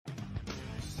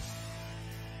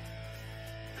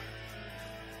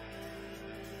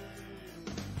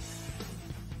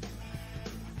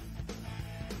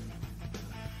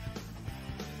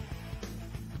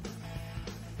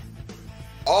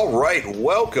All right,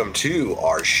 welcome to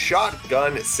our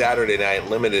Shotgun Saturday Night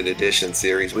Limited Edition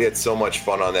series. We had so much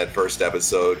fun on that first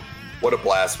episode. What a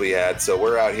blast we had. So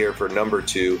we're out here for number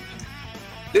 2.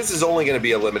 This is only going to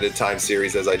be a limited time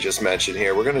series, as I just mentioned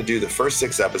here. We're going to do the first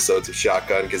 6 episodes of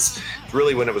Shotgun because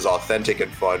really when it was authentic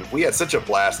and fun. We had such a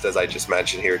blast, as I just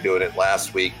mentioned here, doing it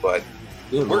last week, but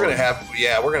we're going to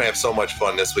have so much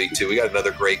fun this week too. We got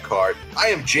another great card. I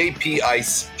am JP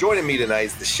Ice. Joining me tonight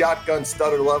is the Shotgun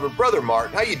Stutter Lover, Brother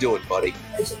Martin. How you doing, buddy?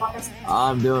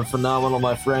 I'm doing phenomenal,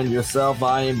 my friend. Yourself?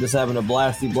 I am just having a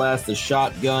blasty blast. The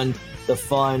Shotgun, the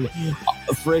fun,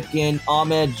 freaking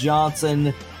Ahmed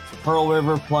Johnson, Pearl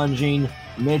River plunging,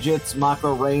 midgets,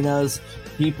 Macarenas,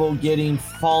 people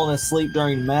falling asleep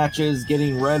during matches,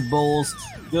 getting Red Bulls.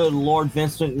 Good Lord,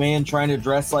 Vince McMahon trying to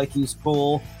dress like he's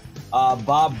cool.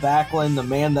 Bob Backlund, the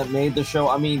man that made the show.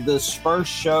 I mean, this first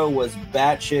show was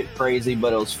batshit crazy,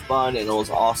 but it was fun and it was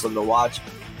awesome to watch.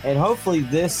 And hopefully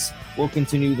this will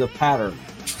continue the pattern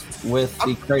with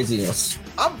the craziness.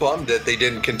 I'm bummed that they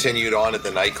didn't continue it on at the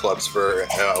nightclubs for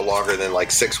longer than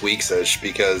like 6 weeks-ish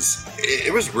because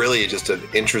it was really just an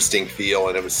interesting feel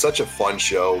and it was such a fun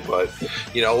show. But,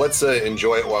 let's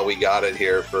enjoy it while we got it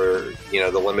here for,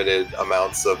 the limited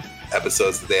amounts of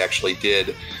episodes that they actually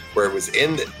did where it was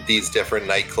in these different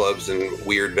nightclubs and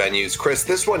weird venues. Chris,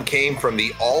 this one came from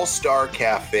the All-Star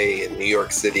Cafe in New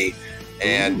York City,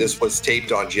 and this was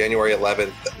taped on January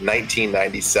 11th,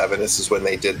 1997. This is when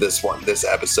they did this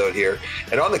episode here.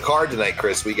 And on the card tonight,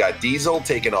 Chris, we got Diesel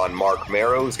taking on Mark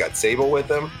Marrow, who's got Sable with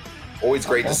him. Always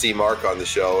great to see Mark on the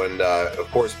show, and of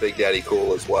course Big Daddy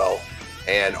Cool as well.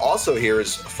 And also here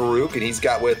is Farouk, and he's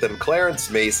got with him Clarence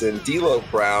Mason, D'Lo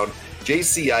Brown,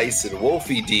 JC Ice, and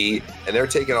Wolfie D, and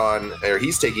he's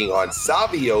taking on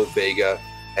Savio Vega.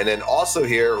 And then also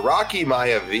here, Rocky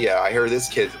Maivia. I heard this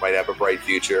kid might have a bright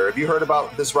future. Have you heard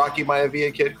about this Rocky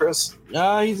Maivia kid, Chris?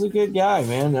 He's a good guy,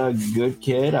 man. A good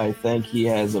kid. I think he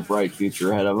has a bright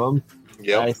future ahead of him.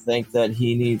 Yep. I think that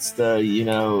he needs to,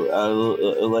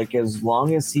 as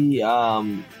long as he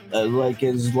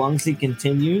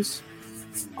continues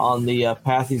on the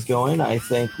path he's going, I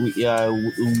think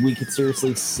we could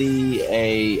seriously see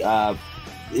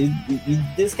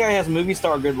this guy has movie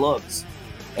star good looks,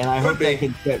 and I hope they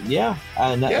could,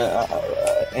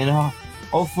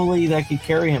 hopefully that could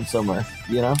carry him somewhere.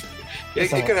 It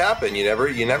could happen. You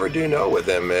never do know with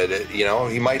him.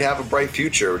 He might have a bright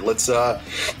future. Let's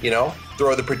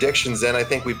throw the predictions in. I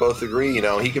think we both agree,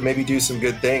 he could maybe do some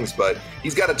good things, but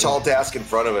he's got a tall task in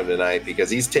front of him tonight because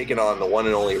he's taking on the one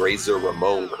and only Razor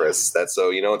Ramon, Chris. It's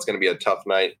going to be a tough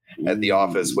night at the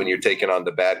office when you're taking on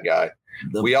the bad guy.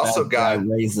 We also got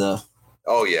Razor.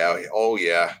 Oh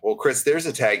yeah. Well, Chris, there's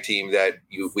a tag team that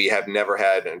we have never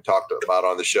had and talked about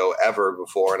on the show ever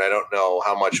before, and I don't know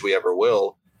how much we ever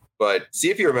will. But see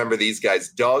if you remember these guys,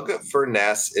 Doug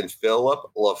Furness and Philip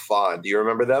LaFon. Do you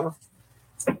remember them?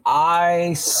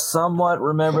 I somewhat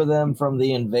remember them from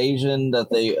the invasion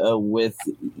that they with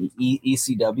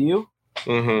ECW.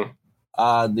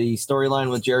 Mm-hmm. The storyline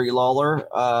with Jerry Lawler,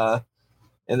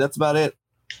 and that's about it.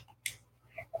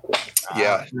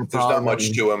 Yeah, there's not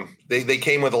much to them. They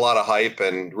came with a lot of hype,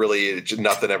 and really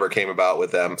nothing ever came about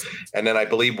with them. And then I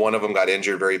believe one of them got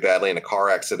injured very badly in a car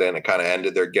accident. It kind of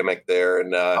ended their gimmick there,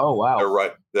 and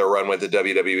their run with the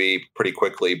WWE pretty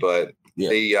quickly. But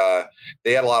they had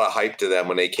a lot of hype to them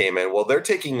when they came in. Well, they're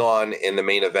taking on in the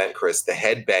main event, Chris, the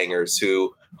Headbangers,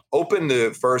 who opened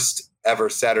the first ever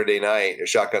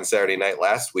Shotgun Saturday Night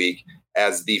last week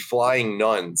as the Flying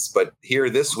Nuns. But here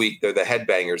this week, they're the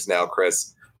Headbangers now,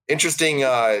 Chris. Interesting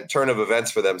turn of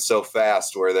events for them so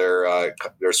fast where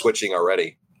they're switching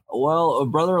already. Well,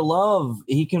 Brother Love,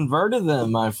 he converted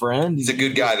them, my friend. He's a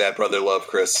good guy, that Brother Love,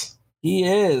 Chris. He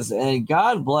is, and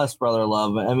God bless Brother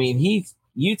Love. I mean,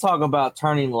 you talk about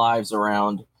turning lives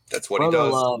around. That's what Brother he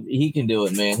does. Love, he can do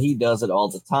it, man. He does it all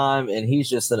the time, and he's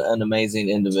just an amazing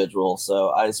individual. So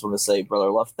I just want to say, Brother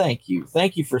Love, thank you.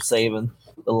 Thank you for saving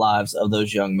the lives of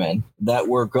those young men that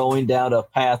were going down a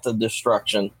path of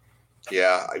destruction.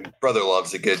 Yeah, Brother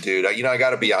Love's a good dude. I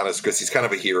got to be honest, Chris. He's kind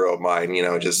of a hero of mine.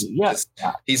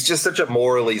 He's just such a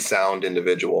morally sound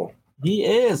individual. He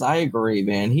is. I agree,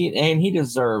 man. He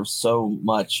deserves so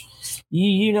much.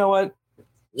 You know what?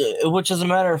 Which, as a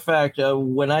matter of fact,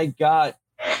 when I got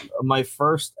my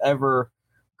first ever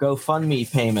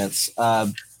GoFundMe payments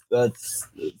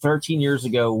 13 years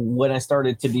ago, when I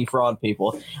started to defraud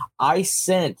people, I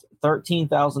sent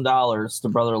 $13,000 to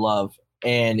Brother Love,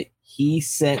 and he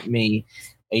sent me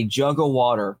a jug of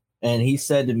water, and he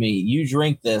said to me, "You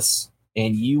drink this,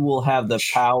 and you will have the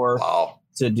power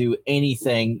to do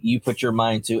anything you put your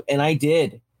mind to." And I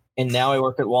did. And now I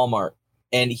work at Walmart.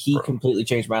 and he completely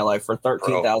changed my life for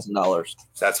 $13,000.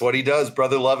 That's what he does.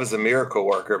 Brother Love is a miracle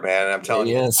worker, man. And I'm telling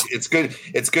you, it's good.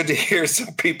 It's good to hear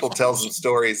some people tell some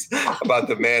stories about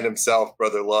the man himself,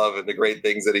 Brother Love, and the great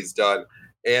things that he's done.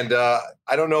 And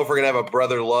I don't know if we're gonna have a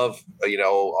Brother Love,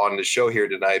 on the show here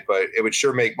tonight, but it would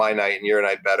sure make my night and your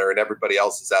night better, and everybody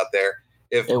else's out there,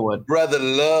 if Brother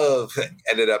Love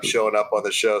ended up showing up on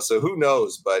the show. So who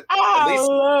knows? But at least,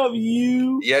 love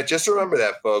you. Yeah, just remember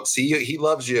that, folks. He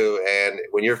loves you, and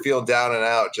when you're feeling down and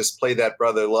out, just play that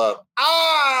Brother Love.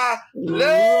 I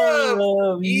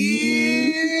love you.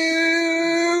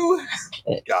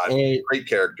 God, great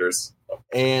characters.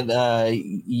 And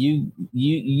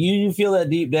you feel that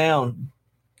deep down,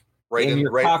 right in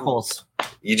your cockles.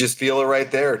 You just feel it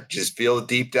right there. Just feel it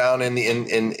deep down in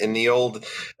the old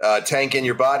tank in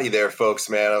your body, there, folks.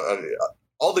 Man,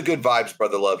 all the good vibes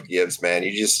Brother Love gives, man.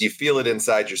 You feel it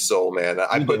inside your soul, man.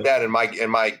 I put that in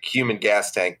my human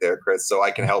gas tank there, Chris, so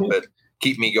I can help it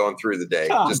keep me going through the day.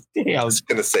 Just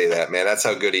gonna say that, man. That's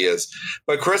how good he is.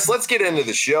 But Chris, let's get into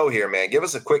the show here, man. Give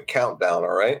us a quick countdown,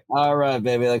 all right? All right,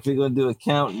 baby. Like, we're gonna do a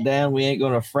countdown. We ain't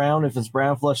gonna frown. If it's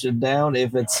brown, flush it down.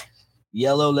 If it's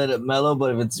yellow, let it mellow.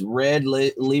 But if it's red,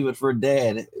 leave it for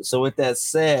dead. So with that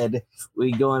said,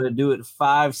 we're going to do it.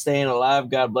 5, staying alive.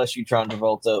 God bless you, Tron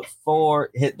Travolta. 4,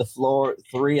 hit the floor.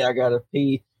 3, I gotta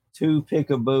pee. 2,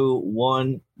 pick-a-boo.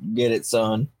 1, get it,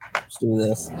 son. Let's do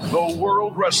this. The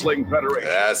World Wrestling Federation.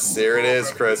 Yes, there it is,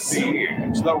 Chris.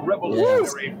 It's the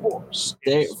Revolutionary Force.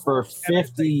 For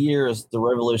 50 years, the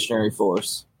Revolutionary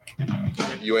Force.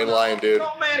 You ain't lying, dude.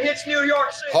 Man hits New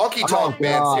York City. Honky Tonk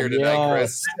Man's here tonight,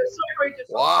 Chris.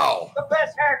 Wow. The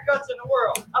best haircuts in the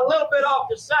world. A little bit off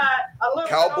the side.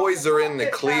 Cowboys are in the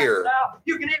clear.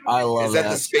 I love Is that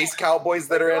the Space Cowboys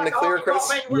that are in the clear,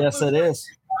 Chris? Yes, it is.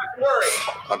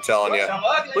 I'm telling you.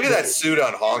 Look at that suit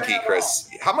on Honky, Chris.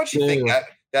 How much you think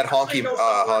that Honky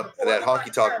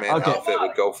Tonk Man outfit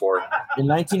would go for? In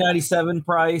 1997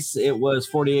 price, it was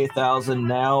 $48,000.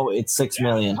 Now it's $6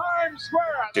 million.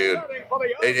 Dude,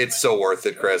 it's so worth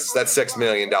it, Chris. That's $6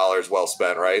 million well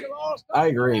spent, right? I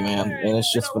agree, man, and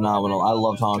it's just phenomenal. I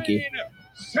love Honky.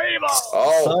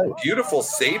 Oh, beautiful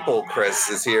Sable, Chris,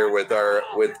 is here with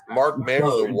Mark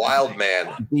Mero, the Wild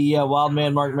Man. The Wild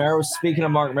Man, Mark Mero. Speaking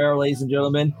of Mark Mero, ladies and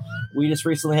gentlemen, we just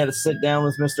recently had a sit down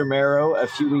with Mr. Mero a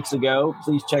few weeks ago.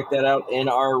 Please check that out in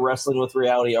our Wrestling with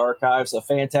Reality archives. A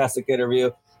fantastic interview,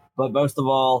 but most of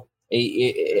all,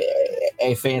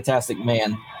 a fantastic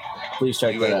man. Please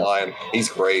check that out. Lying. He's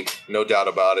great, no doubt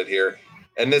about it here.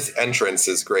 And this entrance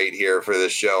is great here for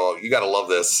this show. You got to love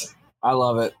this. I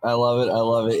love it. I love it. I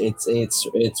love it.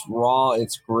 It's raw.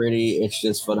 It's gritty. It's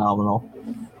just phenomenal.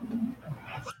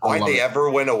 Why they ever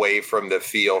went away from the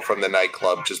feel from the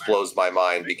nightclub just blows my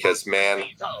mind, because, man,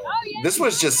 this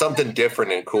was just something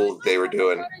different and cool that they were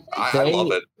doing. I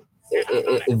love it.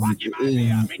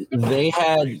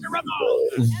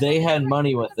 They had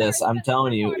money with this, I'm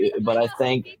telling you, but I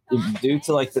think due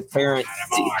to like the parent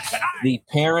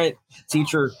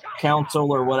teacher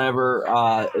council or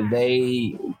whatever,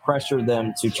 they pressured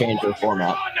them to change their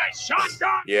format.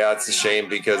 Yeah, it's a shame,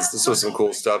 because this was some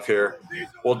cool stuff here.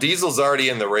 Well, Diesel's already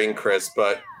in the ring, Chris,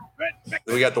 but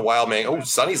we got the Wild Man. Oh,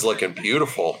 Sunny's looking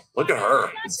beautiful. Look at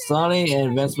her. Sunny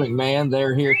and Vince McMahon,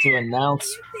 they're here to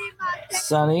announce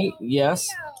Sunny. Yes.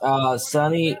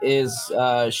 Sunny is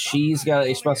she's got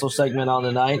a special segment on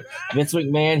tonight. Vince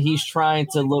McMahon, he's trying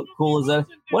to look cool. Is that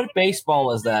what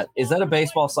baseball is that? Is that a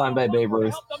baseball signed by Babe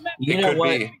Ruth? You know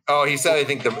what? Be. Oh, he said I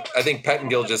think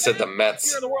Pettengill just said the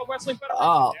Mets.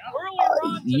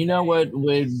 You know what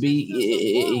would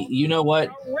be? You know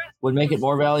what would make it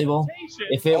more valuable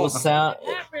if it was sound.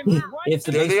 If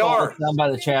the baseball was sound by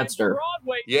the Chadster.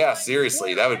 Yeah,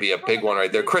 seriously, that would be a big one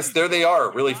right there, Chris. There they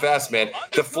are, really fast, man.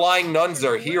 The Flying Nuns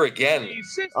are here again.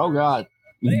 Oh God.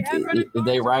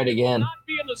 They ride again.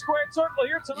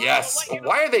 Yes.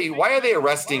 Why are they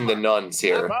arresting the nuns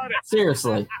here?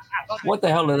 Seriously. What the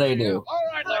hell do they do?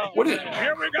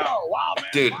 Here we go.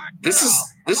 Dude, this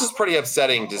is pretty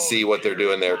upsetting to see what they're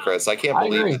doing there, Chris. I can't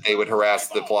believe that they would harass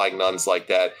the Flying Nuns like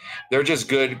that. They're just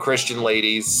good Christian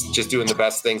ladies, just doing the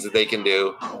best things that they can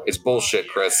do. It's bullshit,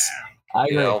 Chris. I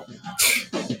agree.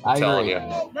 I'm telling you.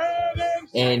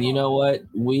 And you know what?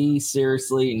 We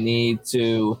seriously need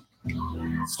to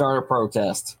start a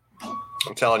protest.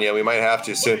 I'm telling you, we might have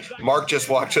to soon. Mark just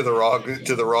walked to the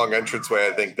wrong entranceway,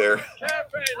 I think there.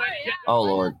 Oh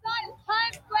Lord.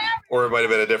 Or it might have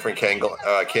been a different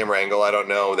camera angle. I don't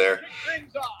know.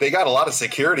 They got a lot of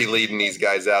security leading these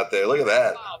guys out there. Look at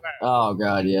that. Oh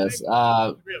God, yes.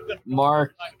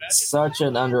 Mark, such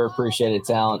an underappreciated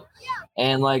talent,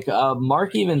 and like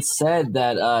Mark even said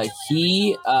that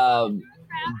he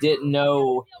didn't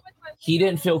know. He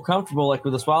didn't feel comfortable like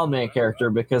with this Wildman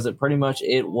character because it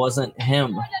wasn't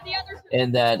him,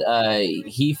 and that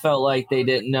he felt like they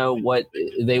didn't know what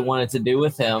they wanted to do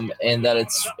with him, and that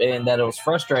it was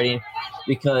frustrating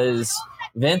because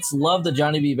Vince loved the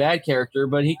Johnny B. Bad character,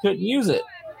 but he couldn't use it.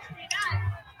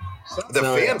 The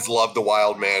fans love the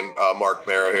Wild Man, Mark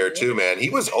Marrow here too, man. He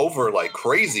was over like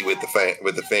crazy with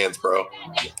the fans, bro.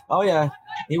 Oh yeah,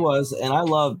 he was, and I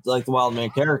loved like the Wild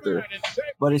Man character,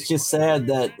 but it's just sad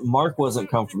that Mark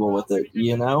wasn't comfortable with it,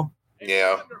 you know.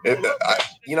 Yeah,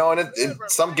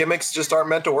 some gimmicks just aren't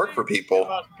meant to work for people.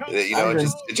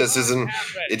 It just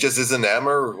isn't them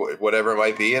or whatever it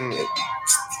might be, and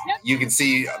you can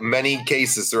see many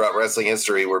cases throughout wrestling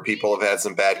history where people have had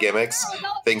some bad gimmicks,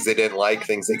 things they didn't like,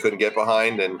 things they couldn't get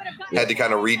behind, and had to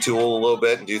kind of retool a little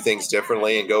bit and do things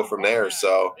differently and go from there.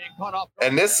 So,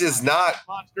 and this is not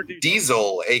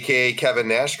Diesel, aka Kevin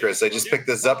Nash, Chris. I just picked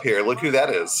this up here. Look who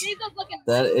that is.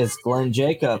 That is Glenn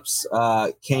Jacobs.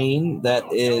 Kane, that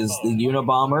is the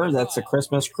Unabomber. That's a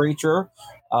Christmas creature.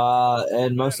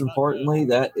 And most importantly,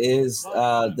 that is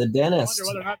the dentist.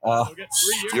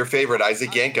 Your favorite,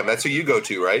 Isaac Yankem. That's who you go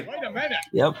to, right?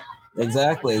 Yep,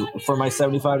 exactly. For my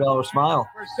 $75 smile.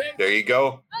 There you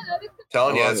go.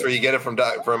 Telling you, that's where you get it from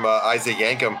Isaac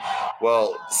Yankem.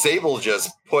 Well, Sable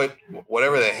just put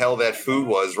whatever the hell that food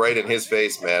was right in his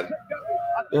face, man.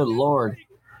 Good Lord.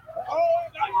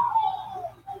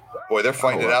 Boy, they're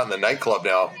fighting it out in the nightclub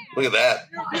now. Look at that.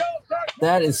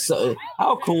 That is so.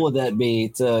 How cool would that be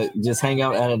to just hang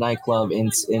out at a nightclub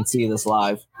and see this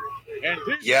live?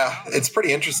 Yeah, it's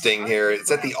pretty interesting here.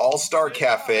 It's at the All-Star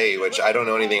Cafe, which I don't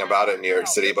know anything about it in New York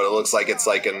City, but it looks like it's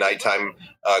like a nighttime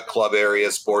club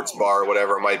area, sports bar,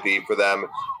 whatever it might be for them.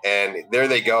 And there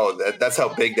they go. That's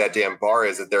how big that damn bar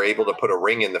is, that they're able to put a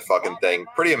ring in the fucking thing.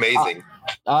 Pretty amazing.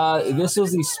 This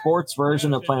is the sports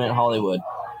version of Planet Hollywood.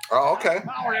 Oh, okay.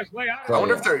 I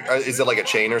wonder if is it like a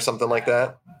chain or something like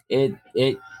that?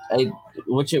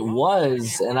 Which it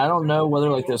was, and I don't know whether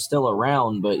like they're still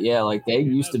around, but yeah, like they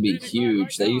used to be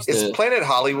huge. Is Planet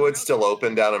Hollywood still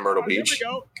open down in Myrtle Beach?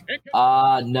 No,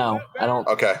 I don't.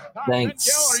 Okay.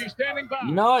 Thanks.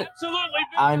 You know what?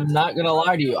 I'm not gonna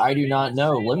lie to you. I do not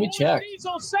know. Let me check.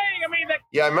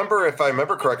 Yeah, if I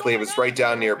remember correctly, it was right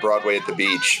down near Broadway at the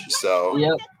beach. So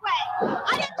yep.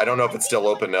 I don't know if it's still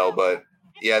open now, but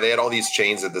yeah, they had all these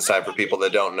chains at this time for people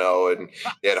that don't know. And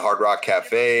they had Hard Rock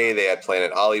Cafe, they had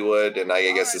Planet Hollywood, and I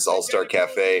guess this All-Star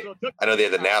Cafe. I know they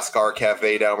had the NASCAR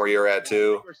Cafe down where you're at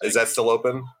too. Is that still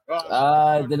open?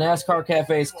 The NASCAR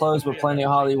Cafe is closed, but Planet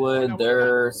Hollywood,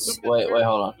 there's... Wait,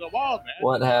 hold on.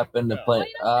 What happened to Planet?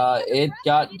 It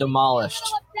got demolished.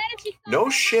 No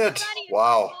shit.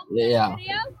 Wow. Yeah.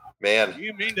 Man,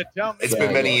 it's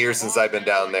been many years since I've been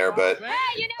down there, but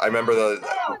I remember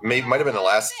might have been the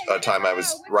last time I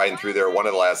was riding through there. One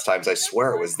of the last times, I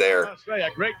swear it was there.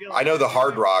 I know the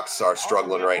Hard Rocks are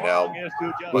struggling right now,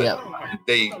 but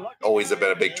they always have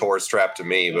been a big tourist trap to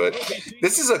me. But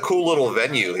this is a cool little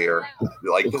venue here. I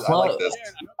like this.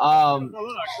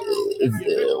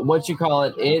 What you call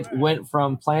it? It went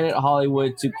from Planet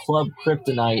Hollywood to Club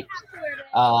Kryptonite.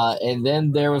 And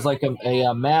then there was like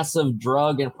a massive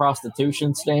drug and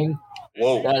prostitution sting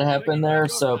that happened there.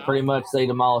 So pretty much they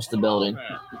demolished the building.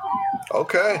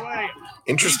 Okay.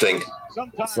 Interesting.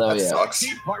 So that sucks.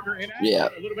 Yeah.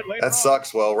 That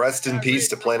sucks. Well, rest in peace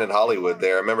to Planet Hollywood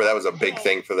there. I remember that was a big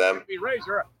thing for them.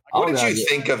 What did you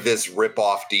think of this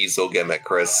rip-off Diesel gimmick,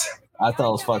 Chris? I thought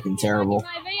it was fucking terrible.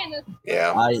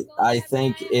 Yeah. I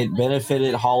think it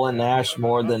benefited Hall and Nash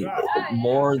more than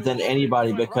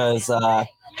anybody because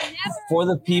for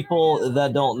the people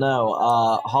that don't know,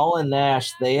 Hall and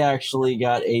Nash, they actually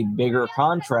got a bigger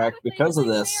contract because of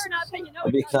this.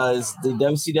 Because the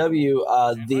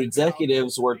WCW, the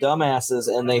executives were dumbasses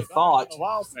and they thought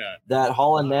that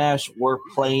Hall and Nash were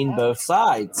playing both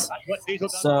sides.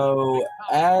 So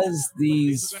as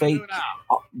these fake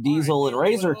Diesel and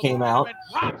Razor came out,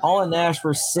 Hall and Nash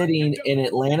were sitting in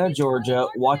Atlanta, Georgia,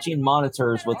 watching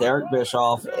monitors with Eric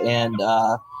Bischoff and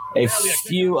a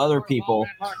few other people,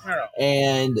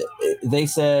 and they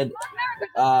said,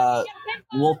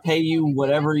 we'll pay you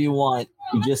whatever you want,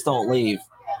 you just don't leave.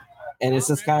 And it's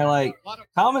just kind of like,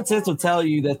 common sense will tell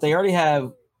you that they already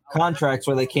have contracts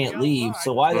where they can't leave,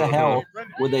 so why the hell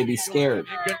would they be scared?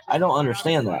 I don't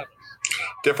understand that.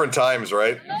 Different times,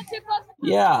 right?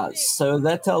 Yeah, so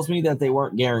that tells me that they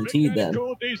weren't guaranteed then.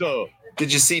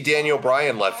 Did you see Daniel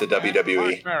Bryan left the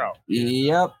WWE?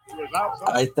 Yep.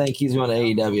 I think he's going to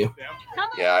AEW.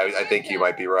 Yeah, I think you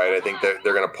might be right. I think they're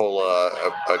going to pull a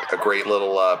great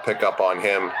little pickup on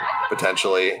him,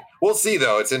 potentially. We'll see,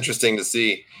 though. It's interesting to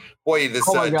see. Boy, this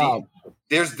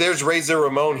There's Razor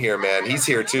Ramon here, man. He's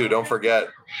here too. Don't forget.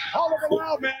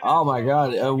 Oh my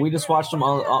God, we just watched him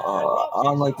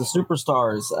on like the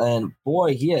Superstars, and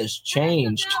boy, he has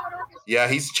changed. Yeah,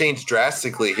 he's changed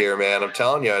drastically here, man. I'm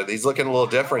telling you, he's looking a little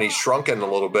different. He's shrunken a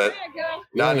little bit.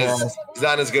 He's not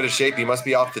in as good a shape. He must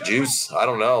be off the juice. I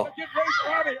don't know.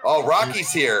 Oh,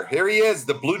 Rocky's here. Here he is,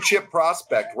 the blue chip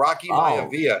prospect, Rocky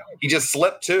Maivia. He just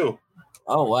slipped too.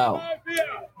 Oh wow,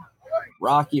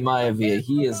 Rocky Maivia.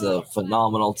 He is a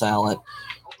phenomenal talent.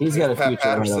 He's got a Pat future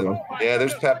ahead of him. Yeah,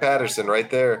 there's Pat Patterson right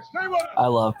there. I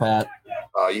love Pat.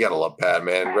 Oh, you gotta love Pat,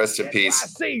 man. Rest in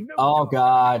peace. Oh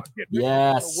God,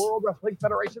 yes.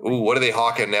 Ooh, what are they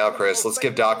hawking now, Chris? Let's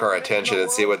give Doc our attention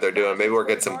and see what they're doing. Maybe we'll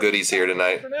get some goodies here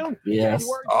tonight. Yes.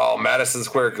 Oh, Madison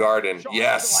Square Garden.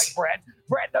 Yes.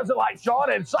 Brett doesn't like Sean,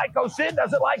 and Psycho Sid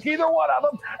doesn't like either one of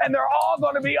them, and they're all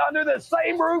going to be under the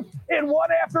same roof in one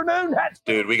afternoon.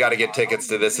 Dude, we got to get tickets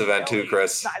to this event too,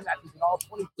 Chris.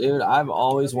 Dude, I've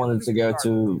always wanted to go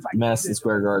to Madison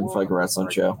Square Garden for like a wrestling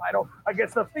show.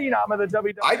 Against the phenom of the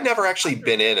WWE. I've never actually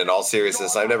been in all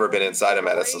seriousness. I've never been inside of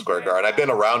Madison Square Garden. I've been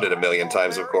around it a million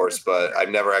times, of course, but I've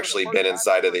never actually been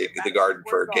inside of the garden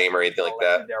for a game or anything like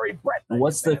that.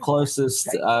 What's the closest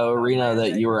arena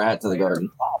that you were at to the Garden?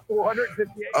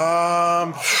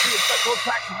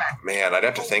 Man, I'd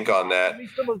have to think on that.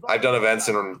 I've done events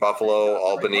in Buffalo,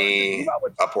 Albany,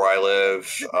 up where I live.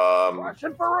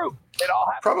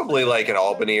 Probably like in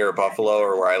Albany or Buffalo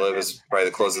or where I live is probably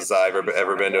the closest I've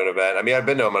ever been to an event. I mean, I've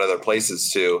been to them in other places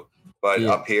too, but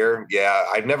up here,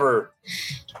 I've never.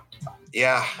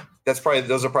 Yeah, those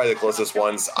are probably the closest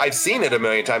ones. I've seen it a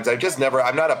million times. I'm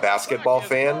not a basketball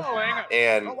fan,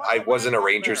 and I wasn't a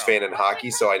Rangers fan in hockey,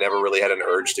 so I never really had an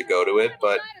urge to go to it.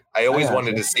 But I always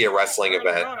wanted to see a wrestling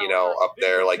event, up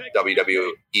there, like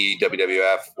WWE,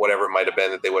 WWF, whatever it might have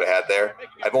been that they would have had there.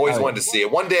 I've always wanted to see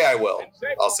it. One day I will.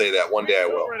 I'll say that. One day I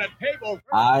will.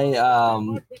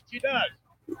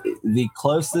 The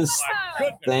closest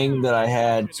thing that I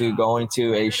had to going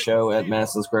to a show at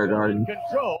Madison Square Garden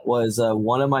was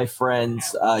one of my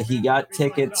friends. He got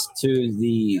tickets to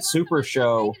the Super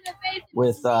Show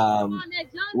with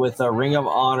Ring of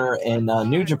Honor and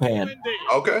New Japan.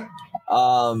 Okay.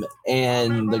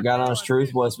 And the God honest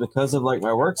truth was because of like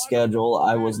my work schedule,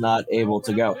 I was not able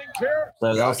to go.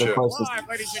 So that was the closest.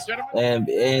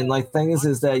 And like thing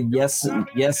is that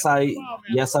yes, I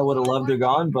would have loved to have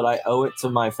gone, but I owe it to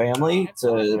my family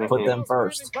to put them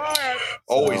first.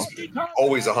 Always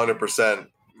 100%.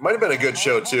 Might have been a good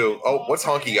show too. Oh, what's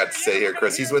Honky got to say here,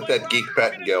 Chris? He's with that Geek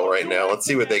Pet Gill right now. Let's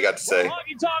see what they got to say.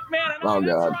 Oh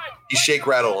God, he's shake,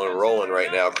 rattle, and rolling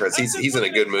right now, Chris. He's in a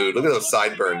good mood. Look at those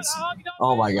sideburns.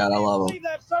 Oh my God, I love him.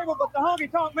 But the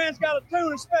Honky Tonk Man's got a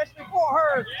tune especially for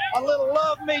her. A little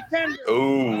Love Me Tender.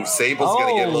 Ooh, Sable's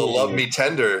gonna get a little Love Me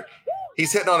Tender.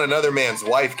 He's hitting on another man's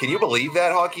wife. Can you believe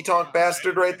that, honky tonk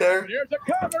bastard right there?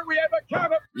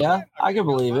 Yeah, I can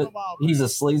believe it. He's a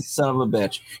sleazy son of a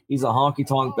bitch. He's a honky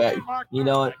tonk bastard. You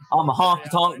know what? I'm a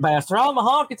honky tonk bastard. I'm a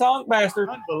honky tonk bastard.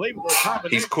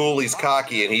 He's cool, he's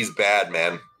cocky, and he's bad,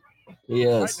 man. He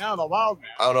is. I don't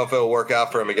know if it'll work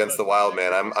out for him against the Wild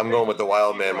Man. I'm going with the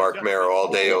Wild Man, Mark Mero, all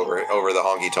day over the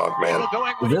honky tonk man.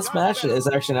 This match is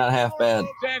actually not half bad.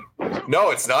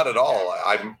 No, it's not at all.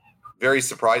 I'm very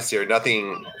surprised here.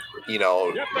 Nothing,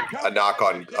 a knock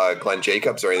on Glenn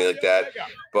Jacobs or anything like that.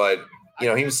 But, he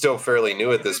was still fairly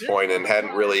new at this point and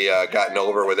hadn't really gotten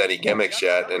over with any gimmicks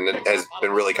yet and has been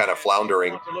really kind of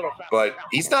floundering. But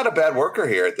he's not a bad worker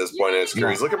here at this point in his career.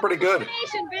 He's looking pretty good.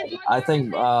 I think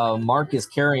Mark is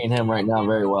carrying him right now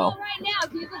very well.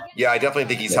 Yeah, I definitely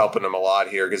think he's helping him a lot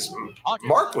here because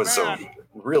Mark was a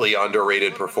really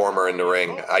underrated performer in the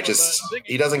ring.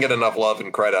 He doesn't get enough love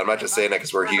and credit. I'm not just saying that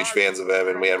because we're huge fans of him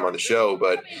and we had him on the show,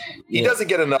 but he doesn't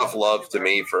get enough love to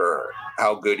me for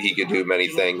how good he could do many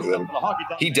things. And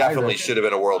he definitely should have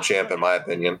been a world champ, in my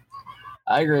opinion.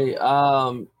 I agree.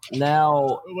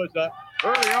 Now,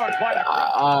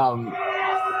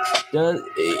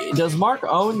 does Mark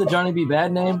own the Johnny B.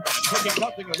 Bad name?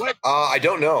 I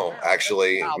don't know,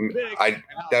 actually.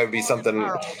 That would be something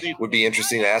would be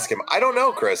interesting to ask him. I don't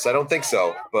know, Chris. I don't think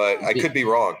so, but I could be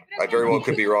wrong. I very well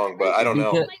could be wrong, but I don't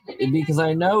know. Because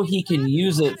I know he can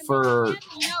use it for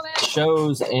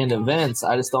shows and events.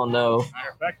 I just don't know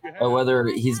whether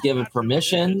he's given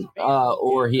permission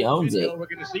or he owns it.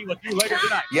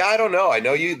 Yeah, I don't know. I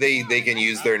know they can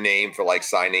use their name for like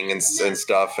signing and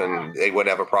stuff, and they wouldn't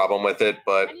have a problem with it,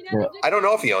 but I don't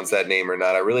know if he owns that name or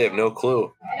not. I really have no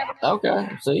clue. Okay,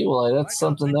 see, well, that's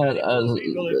something that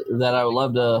I would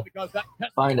love to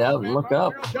find out and look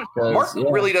up. Mark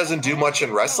really doesn't do much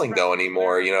in wrestling though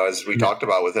anymore. As we talked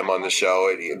about with him on the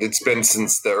show, it's been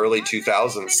since the early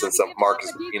 2000s since since Mark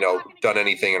has, done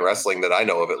anything in wrestling that I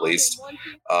know of, at least.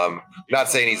 Not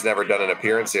saying he's never done an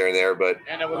appearance here and there, but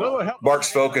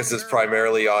Mark's focus is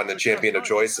primarily on the Champion of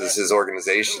Choices, his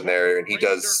organization there, and he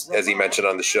does, as he mentioned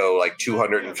on the show, like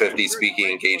 250 speaking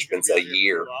engagements a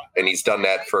year, and he's done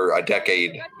that for a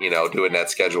decade, doing that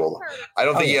schedule. I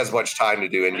don't think he has much time to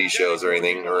do indie shows or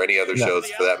anything, or any other shows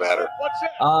for that matter.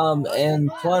 And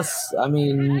plus, I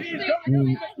mean,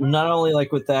 not only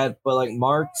like with that, but like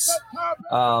Mark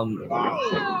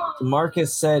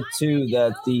has said too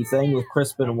that the thing with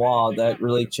Chris Benoit that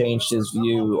really changed his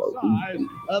view.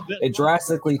 It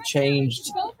drastically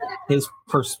changed his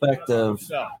perspective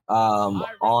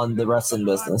on the wrestling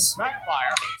business.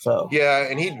 So yeah,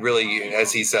 and he really,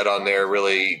 as he said on there,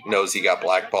 really knows he got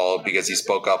blackballed because he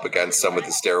spoke up against some of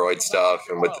the steroid stuff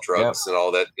and with the drugs and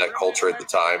all that culture at the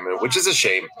time, which is a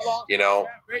shame.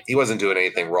 He wasn't doing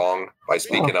anything wrong by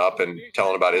speaking up and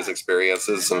telling about his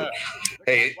experiences. And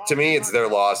hey, to me, it's their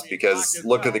loss because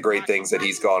look at the great things that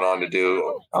he's gone on to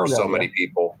do for so many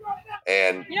people.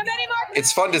 And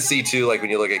it's fun to see too, like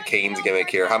when you look at Kane's gimmick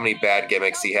here, how many bad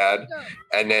gimmicks he had,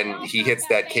 and then he hits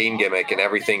that Kane gimmick and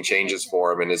everything changes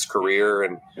for him in his career,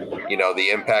 and the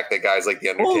impact that guys like the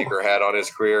Undertaker had on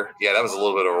his career. Yeah, that was a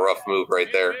little bit of a rough move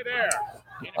right there.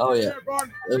 Oh yeah,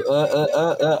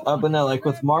 but no, like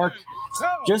with Mark,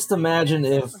 just imagine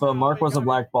if Mark wasn't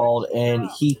blackballed and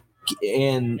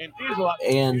and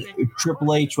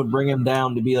Triple H would bring him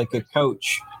down to be like a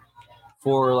coach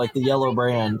for like the Yellow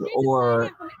Brand, or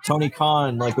Tony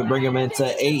Khan like would bring him into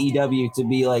AEW to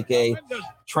be like a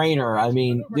trainer. I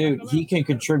mean, dude, he can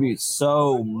contribute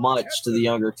so much to the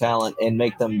younger talent and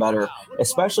make them better,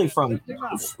 especially from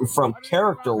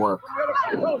character work.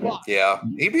 Yeah,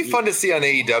 he'd be fun to see on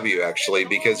AEW actually,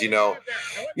 because his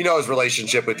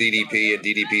relationship with DDP and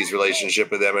DDP's relationship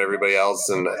with them and everybody else,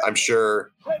 and I'm sure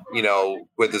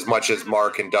with as much as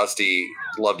Mark and Dusty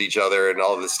loved each other and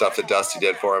all of the stuff that Dusty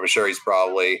did for him, I'm sure he's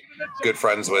probably good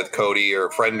friends with Cody, or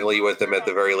friendly with him at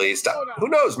the very least. Who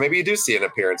knows? Maybe you do see an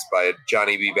appearance by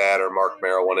Johnny B. Bad or Mark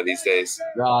Merrill one of these days.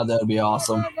 God, that'd be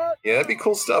awesome. Yeah, that'd be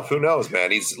cool stuff. Who knows,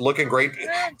 man? He's looking great.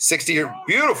 60-year,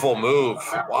 beautiful move.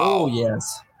 Wow. Oh,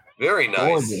 yes. Very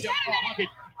nice. Gorgeous.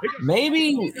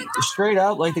 Maybe straight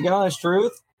up, like the Honest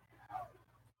Truth,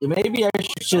 maybe I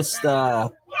should just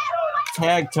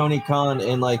tag Tony Khan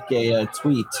in like a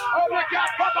tweet.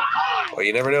 Well,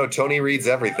 you never know. Tony reads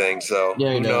everything, so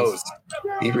yeah, who knows?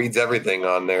 He reads everything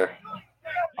on there.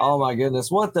 Oh my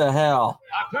goodness, what the hell?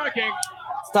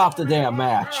 Stop the damn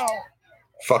match.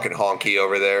 Fucking Honky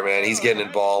over there, man. He's getting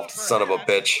involved, son of a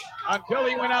bitch. Until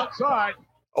he went outside.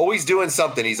 Always doing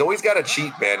something. He's always got a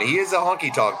cheat, man. He is a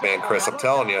honky tonk man, Chris. I'm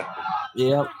telling you.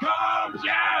 Yep.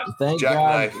 Thank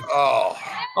God. Jackknife. Oh.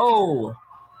 Oh.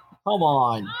 Come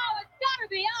on.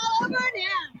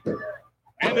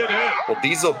 Well,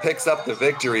 Diesel picks up the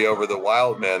victory over the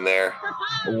Wild Man there.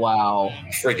 Wow.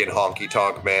 Freaking honky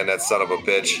tonk man, that son of a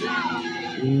bitch.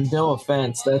 No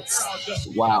offense. That's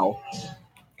wow.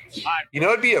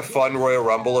 It'd be a fun Royal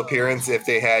Rumble appearance if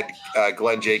they had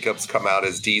Glenn Jacobs come out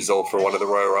as Diesel for one of the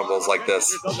Royal Rumbles like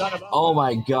this. Oh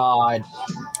my God.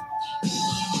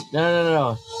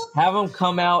 No. Have him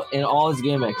come out in all his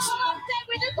gimmicks.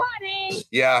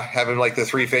 Yeah, having like the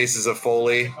three faces of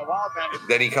Foley.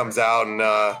 Then he comes out and,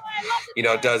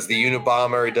 does the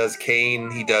Unabomber. He does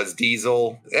Kane. He does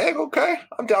Diesel. Yeah, okay.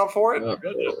 I'm down for it.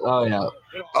 Oh, yeah.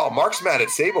 Oh, Mark's mad at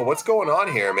Sable. What's going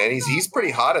on here, man? He's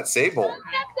pretty hot at Sable.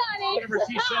 Whatever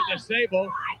she said to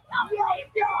Sable.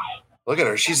 Look at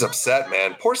her. She's upset,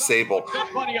 man. Poor Sable.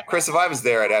 Chris, if I was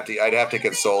there, I'd have to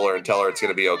console her and tell her it's going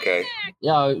to be okay.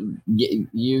 Yeah,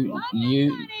 you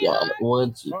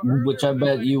would, which I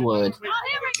bet you would.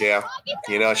 Yeah.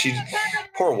 She's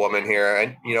poor woman here.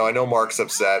 And, I know Mark's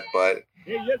upset, but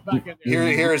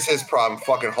here's his problem.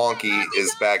 Fucking Honky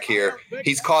is back here.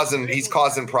 He's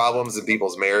causing problems in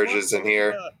people's marriages in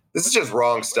here. This is just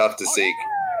wrong stuff to seek.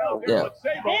 Yeah.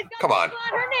 Come on,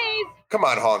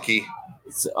 Honky.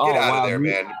 Get out of there,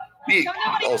 man.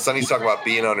 Sonny's talking about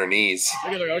being on her knees.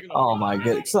 Oh, my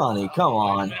goodness. Sonny, come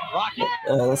on.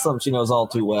 That's something she knows all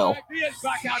too well.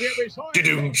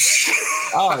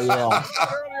 Oh, yeah.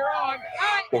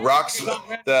 Well,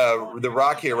 the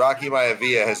Rock here, Rocky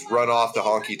Maivia, has run off the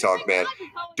honky tonk man.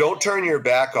 Don't turn your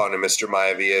back on him, Mr.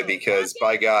 Maivia, because,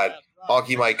 by God,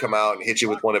 Honky might come out and hit you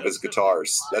with one of his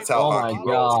guitars. That's how Honky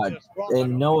rolls. Oh, my God.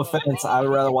 And no offense, I would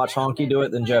rather watch Honky do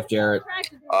it than Jeff Jarrett.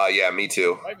 Yeah, me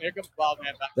too.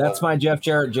 That's my Jeff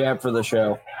Jarrett jab for the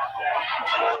show.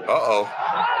 Uh-oh.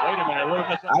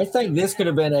 I think this could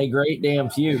have been a great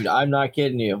damn feud. I'm not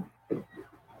kidding you.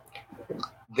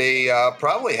 They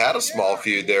probably had a small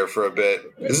feud there for a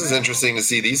bit. This is interesting to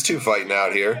see these two fighting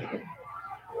out here.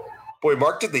 Boy,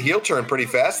 Mark did the heel turn pretty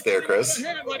fast there, Chris.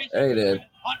 Hey, he did.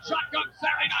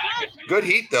 Good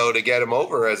heat though to get him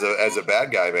over as a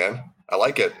bad guy, man. I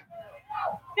like it.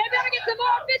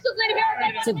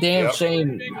 It's a damn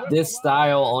shame this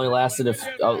style only lasted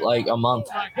like a month.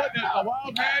 It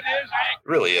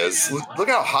really is. Look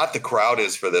how hot the crowd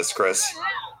is for this, Chris.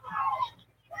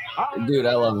 Dude,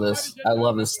 I love this. I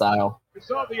love this style. We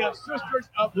saw the Sisters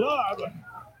of Love.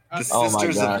 The Oh, my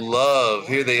Sisters God. of Love.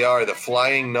 Here they are, the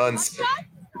Flying Nuns.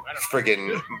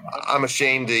 Friggin', I'm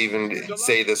ashamed to even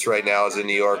say this right now as a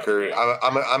New Yorker.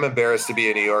 I'm embarrassed to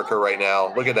be a New Yorker right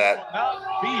now. Look at that.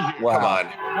 Wow. Come on.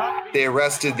 They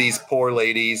arrested these poor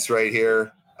ladies right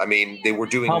here. I mean, they were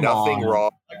doing Come nothing on.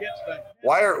 wrong.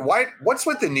 What's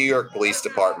with the New York Police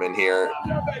Department here?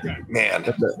 Man,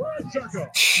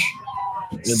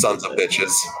 sons of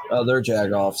bitches. Oh, they're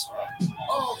jagoffs.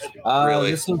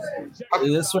 Really?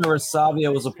 This one where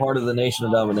Savio was a part of the Nation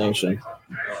of Domination.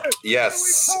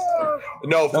 Yes.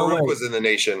 No, Farouk was in the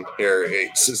Nation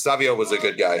here. Savio was a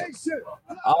good guy.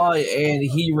 Oh, and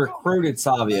he recruited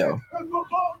Savio.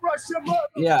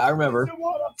 Yeah, I remember.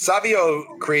 Savio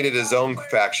created his own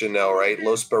faction, though, right?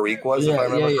 Los Bariquas, if I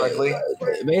remember correctly.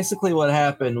 Basically, what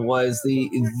happened was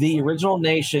the original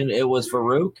Nation. It was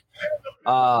Farouk,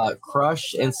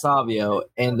 Crush, and Savio,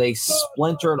 and they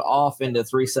splintered off into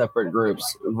three separate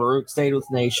groups. Farouk stayed with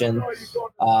Nation.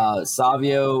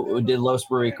 Savio did Los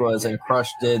Bariquas, and Crush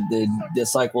did the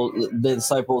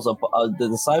disciples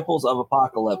of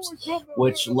Apocalypse,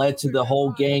 which led to the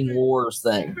whole gang wars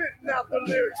thing.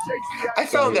 I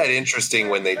found that interesting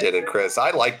when they did it, Chris.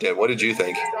 I liked it. What did you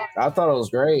think? I thought it was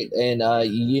great, and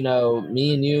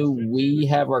me and you, we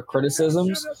have our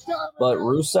criticisms, but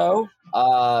Russo,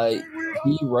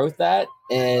 he wrote that,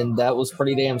 and that was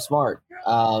pretty damn smart.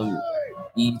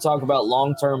 You talk about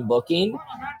long-term booking.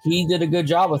 He did a good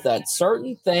job with that.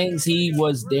 Certain things he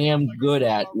was damn good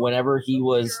at whenever he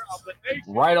was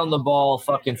right on the ball,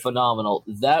 fucking phenomenal.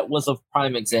 That was a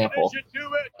prime example.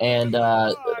 And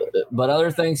but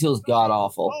other things he was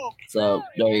god-awful. So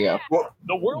there you go.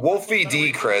 Wolfie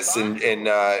D, Chris, and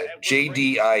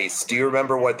JD Ice. Do you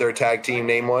remember what their tag team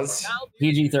name was?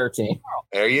 PG-13.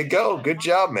 There you go. Good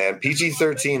job, man.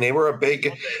 PG-13. They were a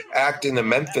big act in the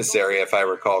Memphis area, if I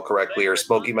recall correctly, or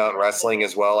Smoky Mountain Wrestling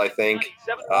as well, I think.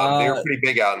 They were pretty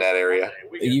big out in that area.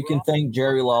 You can thank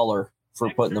Jerry Lawler for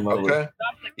putting them over. Okay.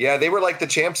 Yeah, they were like the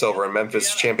champs over in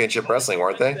Memphis Championship Wrestling,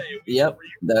 weren't they? Yep,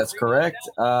 that's correct.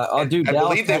 Dude, I Dallas,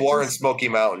 believe they Texas, were in Smoky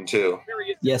Mountain, too.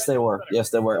 Yes, they were.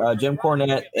 Jim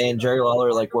Cornette and Jerry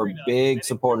Lawler were big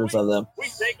supporters of them.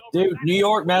 Dude, New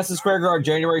York, Madison Square Garden,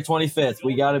 January 25th.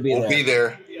 We got to be there. We'll be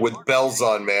there with bells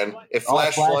on, man. If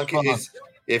Flash Funk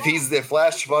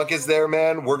is there,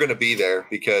 man, we're gonna be there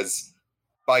because,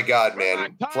 by God,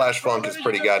 man, Flash Funk is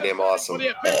pretty goddamn awesome.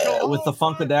 With the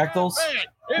Funkadactyls.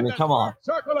 I mean, come on.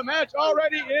 Circle of match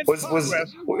already in Was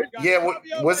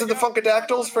it the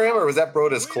Funkadactyls for him, or was that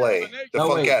Brodus Clay? The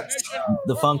Funkettes.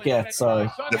 The Funkettes,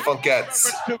 sorry. The Funkettes.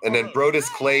 And then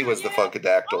Brodus Clay was the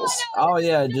Funkadactyls. Oh,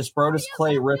 yeah, just Brodus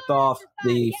Clay ripped off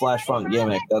the Flash Funk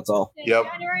gimmick, that's all. Yep.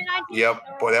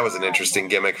 Boy, that was an interesting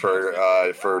gimmick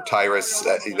for Tyrus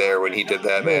there when he did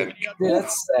that, man. Dude,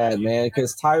 that's sad, man,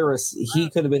 because Tyrus, he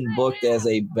could have been booked as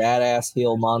a badass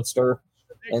heel monster,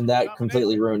 and that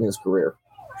completely ruined his career.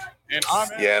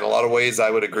 Yeah, in a lot of ways, I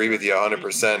would agree with you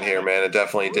 100% here, man. It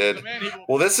definitely did.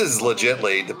 Well, this is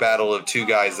legitly the battle of two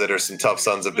guys that are some tough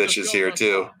sons of bitches here,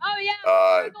 too.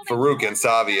 Farouk and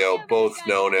Savio, both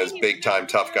known as big-time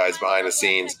tough guys behind the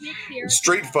scenes.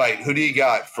 Street fight, who do you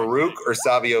got, Farouk or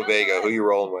Savio Vega? Who you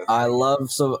rolling with? I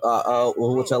love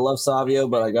Savio,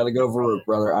 but I got to go Farouk,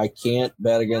 brother. I can't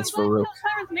bet against Farouk.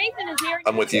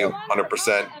 I'm with you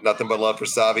 100%. Nothing but love for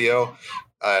Savio.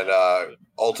 And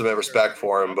ultimate respect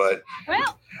for him, but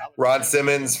Ron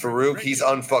Simmons, Farouk, he's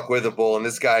unfuckwithable, and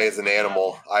this guy is an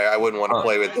animal. I wouldn't want to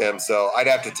play with him, so I'd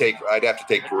have to take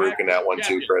Farouk in that one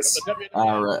too, Chris.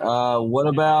 All right. What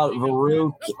about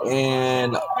Farouk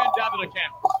and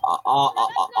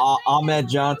Ahmed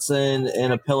Johnson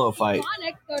in a pillow fight?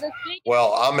 Well,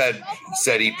 Ahmed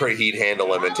said he'd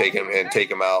handle him and take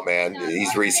him out, man.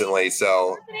 He's recently,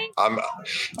 so I'm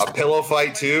a pillow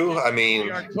fight too. I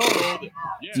mean,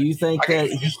 do you think that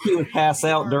he would pass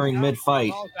out during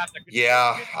mid-fight?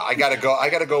 Yeah, I gotta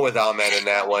go with Ahmed in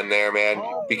that one there, man.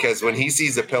 because when he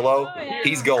sees a pillow,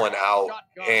 he's going out,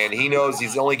 and he knows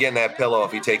he's only getting that pillow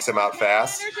if he takes him out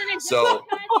fast. So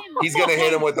he's gonna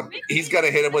hit him with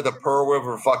a Pearl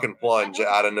River fucking plunge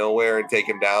out of nowhere and take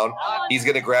him down. He's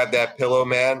gonna grab that pillow,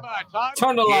 man.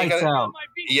 Turn the lights out.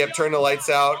 Yep, turn the lights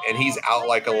out, and he's out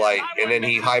like a light. And then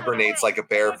he hibernates like a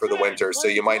bear for the winter, so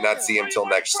you might not see him till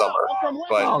next summer.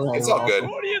 But it's all good.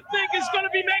 Who do you think is going to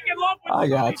be making love with I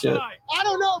got you. I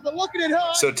don't know, but looking at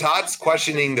her. So Todd's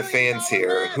questioning the fans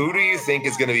here. Who do you think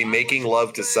is going to be making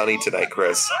love to Sonny tonight,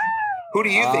 Chris? Who do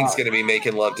you think is going to be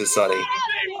making love to Sonny?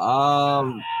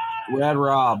 Red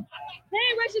Rob.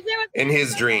 In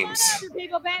his dreams.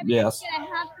 Yes.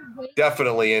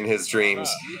 Definitely in his dreams.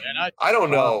 I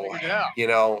don't know. You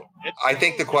know, I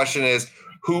think the question is,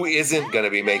 who isn't going to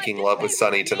be making love with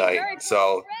Sonny tonight?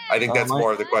 So I think that's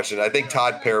more of the question. I think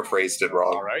Todd paraphrased it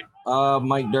wrong. All right.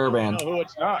 Mike Durban. No, who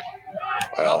it's not.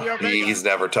 Well, he's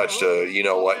never touched a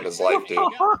you-know-what in his life, dude.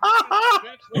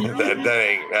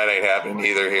 that ain't happened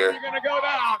either here.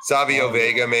 Savio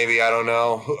Vega, maybe, I don't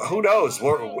know. Who knows?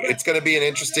 It's going to be an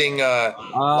interesting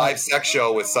live sex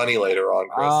show with Sonny later on,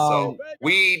 Chris. So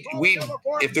we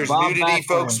if there's Bob nudity, Backlund.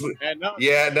 folks.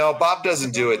 No, Bob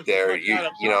doesn't do it there. You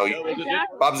know,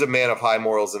 Bob's a man of high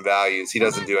morals and values. He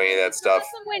doesn't do any of that stuff.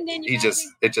 It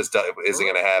just isn't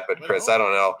going to happen, Chris. I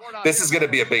don't know. This is going to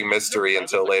be a big mystery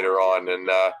until later on, and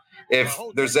if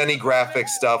there's any graphic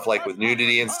stuff like with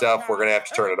nudity and stuff, we're gonna have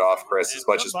to turn it off, Chris. As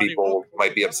much as people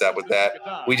might be upset with that,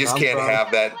 we just can't have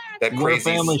that We're a crazy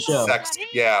family show. sex.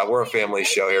 Yeah, we're a family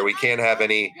show here. We can't have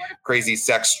any crazy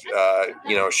sex,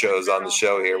 shows on the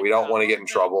show here. We don't want to get in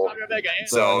trouble.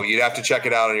 So you'd have to check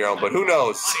it out on your own. But who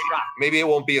knows? Maybe it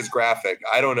won't be as graphic.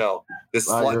 I don't know. This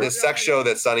sex show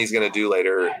that Sonny's gonna do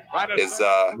later is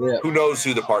who knows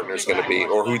who the partner's gonna be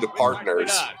or who the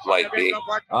partners might be.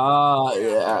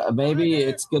 Maybe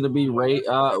it's gonna be Ray.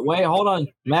 Wait, hold on.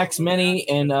 Max Mini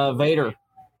and Vader,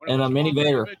 and Mini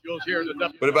Vader.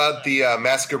 What about the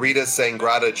Masquerita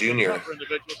Sangrada Jr.?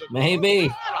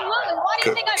 Maybe.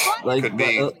 Could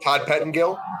be Todd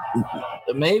Pettengill.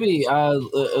 Maybe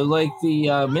like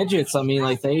the midgets. I mean,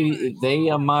 like they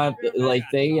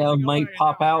might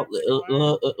pop out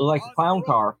like a clown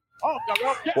car.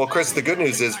 Well, Chris, the good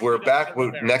news is we're back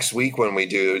next week when we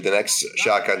do the next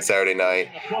Shotgun Saturday Night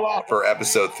for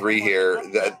episode 3 here.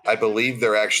 That I believe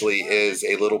there actually is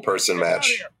a little person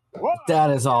match.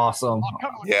 That is awesome.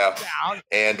 Yeah.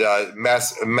 And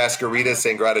Masquerita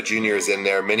Sangrada Jr. is in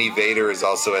there. Mini Vader is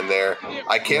also in there.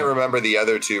 I can't remember the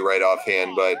other two right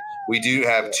offhand, but we do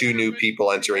have 2 new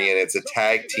people entering in. It's a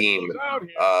tag team.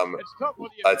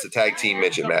 It's a tag team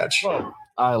midget match.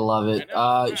 I love it.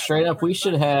 Straight up, we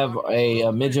should have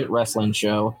a midget wrestling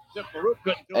show.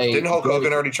 Didn't Hulk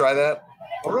Hogan already try that?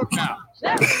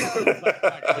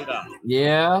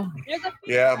 Yeah.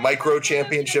 Yeah, micro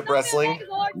championship wrestling.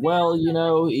 Well, you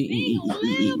know,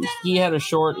 he had a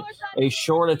short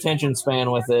attention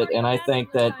span with it, and I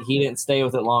think that he didn't stay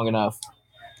with it long enough.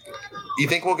 You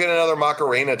think we'll get another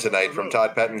Macarena tonight from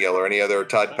Todd Pettengill or any other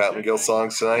Todd Pettengill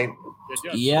songs tonight?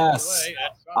 Yes,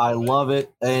 I love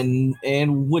it, and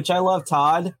which I love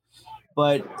Todd,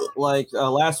 but like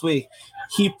last week,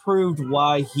 he proved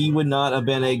why he would not have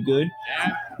been a good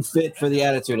fit for the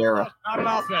Attitude Era.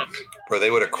 Bro,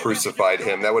 they would have crucified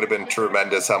him. That would have been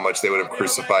tremendous how much they would have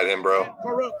crucified him, bro.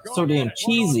 So damn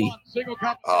cheesy.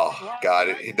 Oh,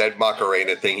 God, that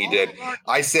Macarena thing he did.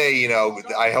 I say, you know,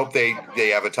 I hope they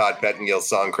have a Todd Pettengill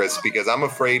song, Chris, because I'm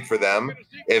afraid for them,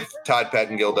 if Todd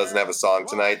Pettengill doesn't have a song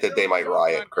tonight, that they might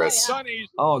riot, Chris.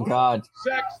 Oh, God.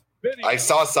 I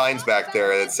saw signs back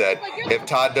there that said, if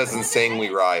Todd doesn't sing, we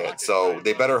riot. So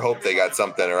they better hope they got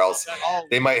something, or else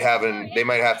they might have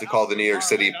to call the New York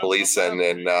City police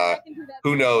and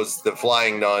who knows, the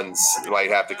Flying Nuns might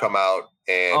have to come out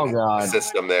and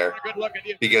assist them there.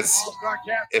 Because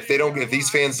if these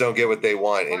fans don't get what they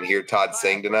want and hear Todd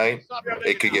sing tonight,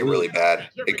 it could get really bad.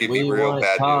 It could be real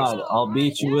bad Todd, news. I'll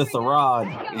beat you with a rod.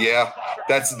 Yeah,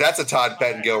 that's a Todd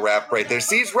Pettengill rap right there.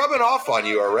 See, he's rubbing off on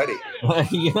you already.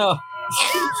 You know,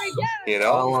 he's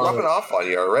rubbing off on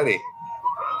you already.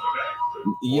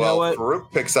 You know what?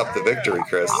 Farouk picks up the victory,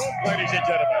 Chris. Ladies and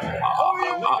gentlemen.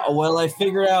 Well, I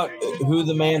figured out who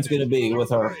the man's going to be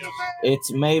with her.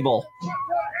 It's Mabel.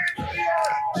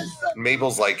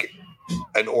 Mabel's like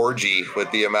an orgy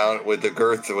with the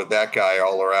girth with that guy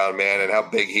all around, man, and how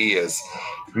big he is.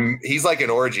 He's like an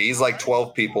orgy. He's like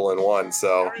 12 people in one.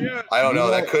 So I don't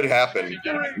know. That could happen.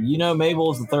 You know,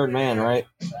 Mabel's the third man, right?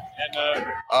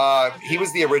 He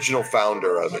was the original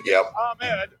founder of it. Yep.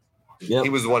 Yep. He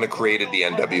was the one who created the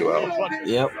NWO.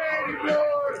 Yep.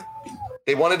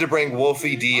 They wanted to bring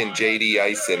Wolfie D and JD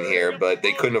Ice in here, but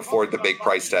they couldn't afford the big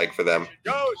price tag for them.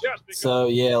 So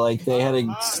yeah, like they had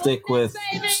to stick with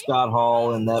Scott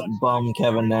Hall and that bum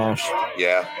Kevin Nash.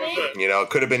 Yeah, it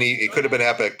could have been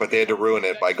epic, but they had to ruin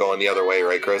it by going the other way,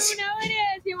 right, Chris? You know it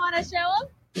is. You want to show them?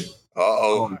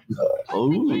 Uh-oh.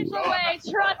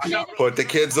 Oh. Put the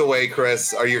kids away,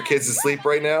 Chris. Are your kids asleep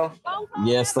right now?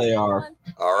 Yes, they are.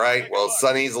 All right. Well,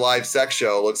 Sonny's live sex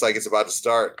show looks like it's about to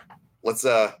start. Let's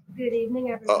Good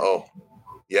evening, everyone. Uh-oh.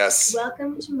 Yes.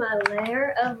 Welcome to my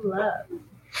lair of love.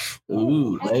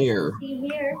 Ooh, lair. See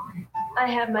here, I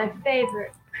have my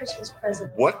favorite Christmas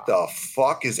present. What the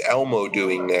fuck is Elmo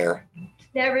doing there?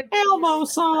 Never Elmo the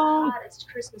song. hottest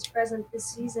Christmas present this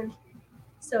season.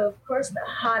 So of course the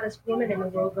hottest woman in the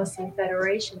World Wrestling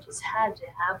Federation just had to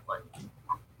have one.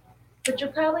 But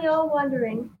you're probably all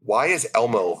wondering, Why is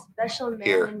Elmo special man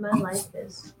here? in my life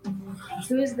is.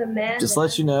 Who's the man? Just that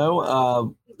let you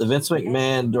know, the Vince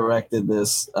McMahon directed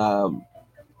this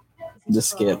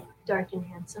skit, Dark and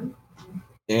handsome.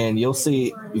 and you'll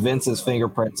see Vince's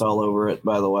fingerprints all over it.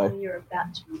 By the way, You're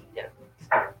about to meet him.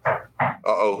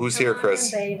 Uh-oh. Who's here,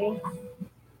 Chris? Baby.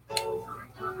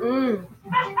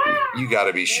 You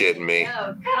gotta be shitting me.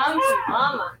 Oh, come to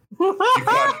mama.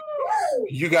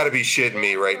 You gotta be shitting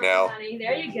me right now. Honey,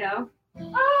 there you go.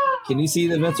 can you see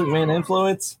the Vince McMahon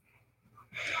influence?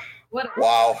 What a,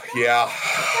 Wow. Yeah.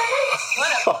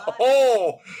 what a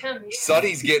Oh, come here.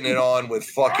 Sonny's getting it on with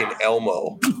fucking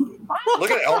Elmo.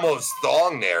 Look at Elmo's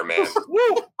thong there, man.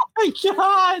 Oh my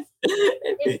god!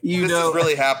 You This know, is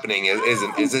really happening,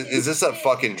 isn't? Is this a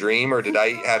fucking dream, or did I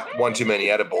have one too many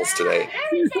edibles today?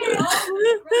 you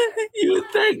would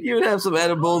think you would have some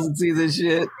edibles and see this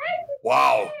shit.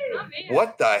 Wow.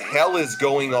 What the hell is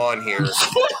going on here?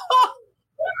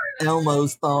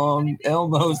 Elmo's song.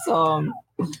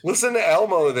 Listen to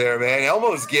Elmo there, man.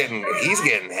 He's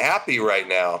getting happy right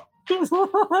now. Elmo,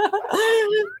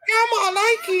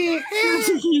 likey.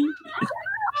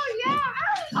 Oh, yeah.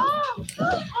 Oh,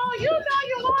 you know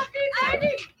you want me,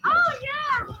 baby. Oh,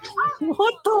 yeah. Oh,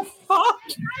 What the fuck?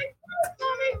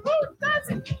 mommy, who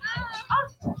doesn't?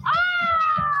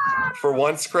 For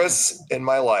once, Chris, in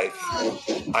my life,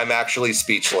 I'm actually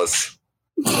speechless.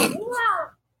 Wow.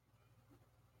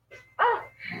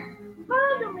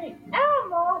 Follow me,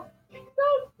 Elmo. So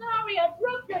sorry I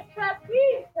broke your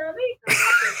trapeze, honey.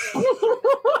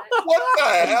 What the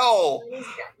hell No.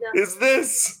 is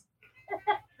this?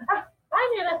 I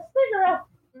need a cigarette.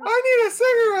 I need a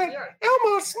cigarette.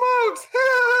 Elmo smokes.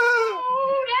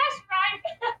 Oh, that's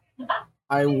right.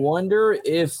 I wonder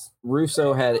if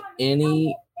Russo had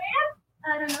any I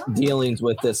don't know. dealings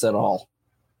with this at all.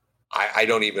 I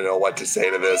don't even know what to say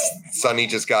to this. Sonny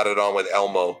just got it on with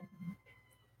Elmo.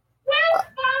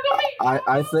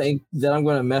 I think that I'm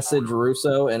going to message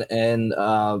Russo and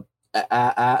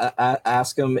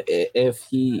ask him if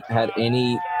he had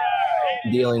any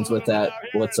dealings with that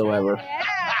whatsoever.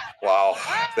 Wow,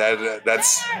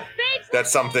 that's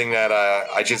something that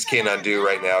I just can't undo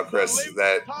right now, Chris.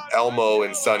 That Elmo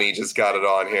and Sonny just got it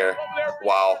on here.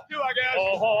 Wow.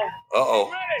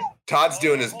 Uh-oh. Todd's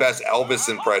doing his best Elvis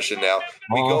impression now.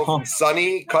 We go from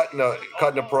Sonny cutting a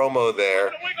promo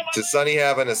there to Sonny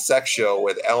having a sex show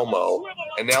with Elmo,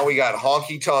 and now we got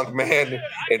Honky Tonk Man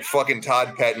and fucking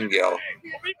Todd Pettengill.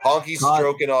 Honky's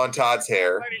stroking on Todd's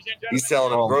hair. He's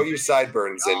telling him, "Grow your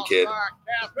sideburns in, kid."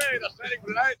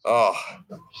 Oh,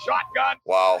 Shotgun.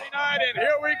 wow. And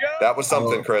here we go. That was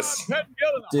something, Chris.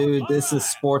 Dude, this is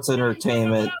sports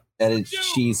entertainment at its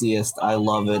cheesiest. I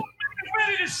love it.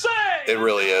 Ready to sing. It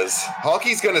really is.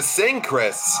 Honky's gonna sing,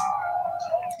 Chris.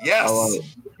 Yes. I love it.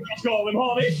 Call him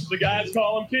Honky. The guys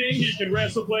call him King. He can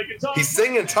wrestle, play guitar. He's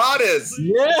singing. Todd is.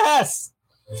 Yes!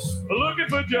 Looking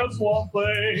for just one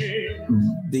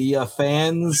thing. The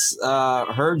fans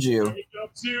heard you. Jumpsuit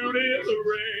in the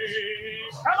ring.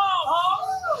 Come on,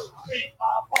 Hawk. Beat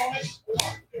my point. 1,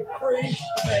 2, 3.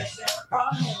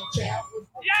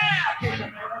 Yeah.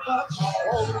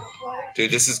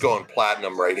 Dude, this is going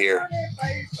platinum right here.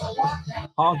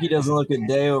 Honky doesn't look a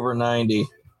day over 90.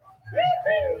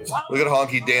 Look at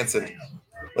Honky dancing.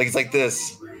 Like it's like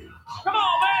this. Come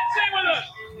on, man. Sing with us.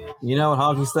 You know what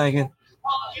Honky's thinking?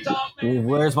 Honky tonk man.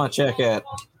 Where's my check at?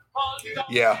 Honky tonk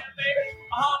Yeah. man, baby.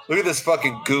 Honky Look at this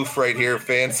fucking goof right here,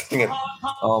 fans singing. tonk,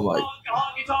 Oh my.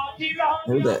 honky tonk, he's a honky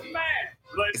Who that? tonk man.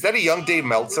 Is that a young Dave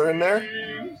Meltzer in there?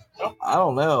 I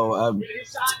don't know. With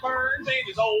his sideburns and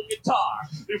his old guitar.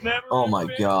 There's never Oh my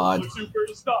been God. a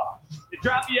superstar. They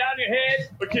drop you out of your head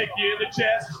or kick you in the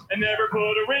chest and never put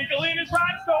a wrinkle in his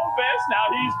rhinestone vest. Now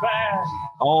he's back.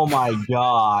 Oh my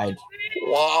god.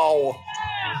 Wow.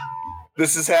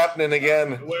 This is happening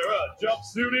again. Wear a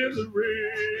jumpsuit in the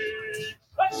ring.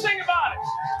 Sing about it.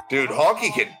 Dude,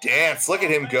 Honky can dance. Look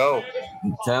at him go.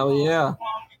 Hell yeah.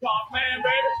 Talk man,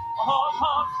 baby.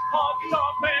 Honky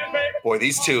tonk man, baby. Boy,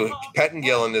 these two,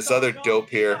 Pettingill and this other dope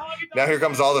here. Now here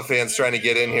comes all the fans trying to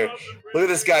get in here. Look at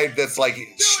this guy that's like,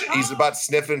 he's about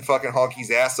sniffing fucking Honky's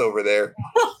ass over there.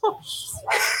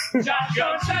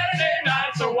 Shotgun Saturday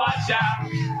night, so watch out.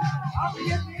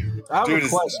 I have Dude, a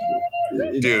question.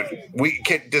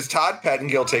 Dude, does Todd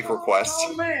Pettingill take requests?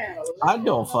 I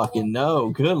don't fucking know.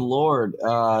 Good Lord.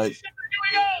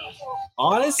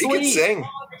 Honestly, He can sing.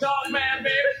 Talk man,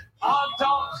 baby.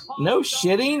 Talk. no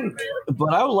shitting,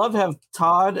 but I would love to have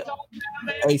Todd,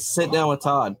 a sit down with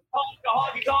Todd.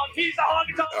 Honky tonk. He's a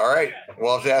honky tonk. All right.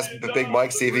 We'll have to ask Big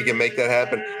Mike, see if he can make that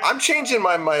happen. I'm changing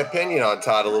my opinion on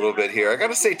Todd a little bit here. I got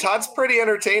to say, Todd's pretty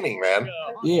entertaining, man.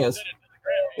 Yes.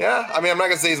 Yeah. I mean, I'm not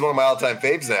going to say he's one of my all-time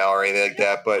faves now or anything like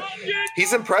that, but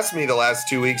he's impressed me the last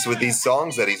 2 weeks with these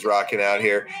songs that he's rocking out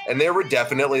here. And they were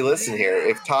definitely listening here.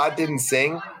 If Todd didn't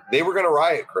sing, they were going to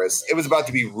riot, Chris. It was about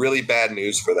to be really bad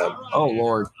news for them. Oh,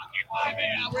 Lord.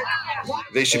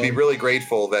 They should be really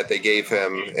grateful that they gave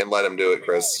him and let him do it,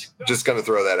 Chris. Just going to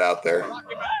throw that out there.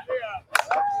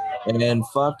 And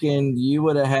fucking, you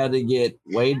would have had to get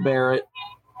Wade Barrett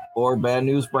or Bad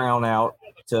News Brown out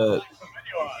to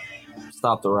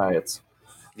stop the riots.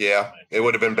 Yeah, it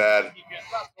would have been bad.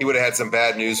 He would have had some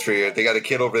bad news for you. They got a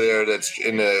kid over there that's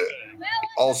in the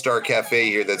All-Star Cafe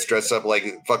here that's dressed up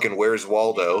like fucking Where's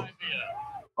Waldo.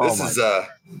 This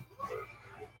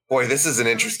is an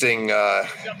interesting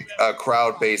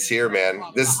crowd base here, man.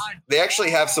 They actually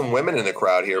have some women in the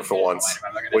crowd here for once,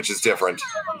 which is different.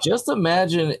 Just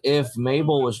imagine if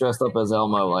Mabel was dressed up as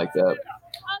Elmo like that.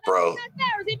 Bro,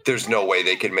 there's no way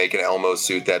they could make an Elmo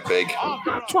suit that big.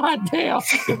 God damn.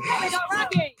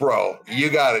 Bro,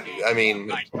 you got it. I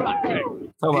mean,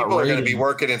 people are going to be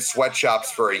working in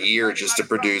sweatshops for a year just to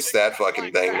produce that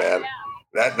fucking thing, man.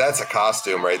 That's a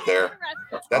costume right there.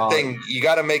 That thing, you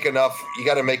got to make enough. You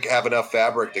got to have enough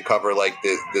fabric to cover like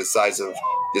the size of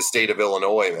the state of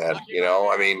Illinois, man. You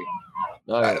know, I mean,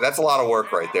 that's a lot of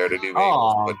work right there to do.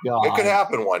 But it could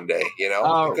happen one day. You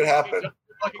know, it could happen.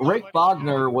 Rick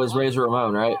Bogner was Razor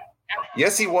Ramon, right?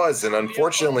 Yes, he was, and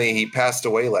unfortunately, he passed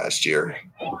away last year.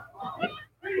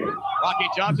 Rocky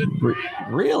Johnson.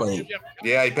 Really?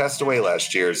 Yeah, he passed away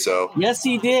last year. So yes,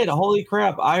 he did. Holy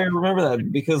crap! I remember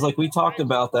that because like we talked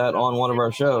about that on one of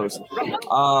our shows.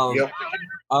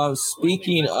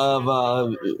 Speaking of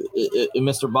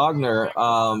Mr. Bogner,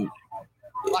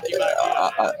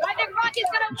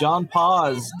 John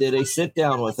Paz did a sit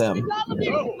down with him.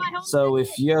 So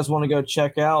if you guys want to go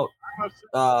check out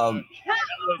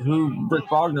who Rick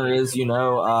Bogner is, you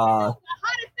know,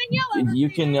 you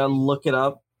can look it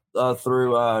up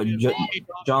through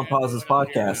John Paz's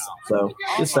podcast. So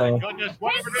just saying.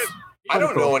 I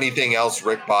don't know anything else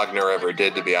Rick Bogner ever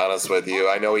did, to be honest with you.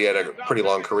 I know he had a pretty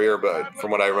long career, but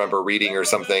from what I remember reading or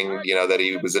something, you know, that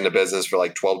he was in the business for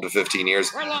like 12 to 15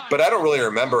 years. But I don't really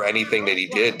remember anything that he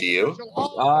did. Do you?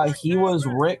 He was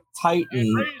Rick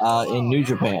Titan in New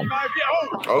Japan.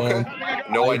 Okay.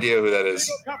 No idea who that is.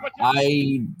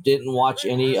 I didn't watch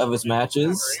any of his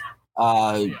matches.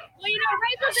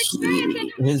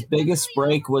 His biggest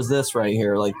break was this right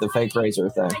here, like the fake razor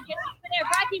thing.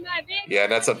 Yeah,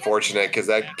 and that's unfortunate because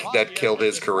that killed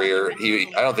his career.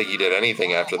 I don't think he did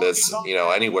anything after this, you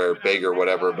know, anywhere big or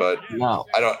whatever. But no,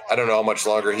 I don't know how much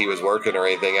longer he was working or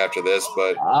anything after this.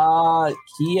 But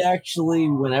he actually,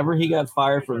 whenever he got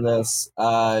fired from this,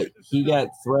 he got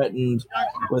threatened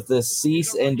with a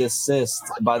cease and desist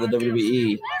by the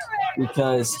WWE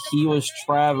because he was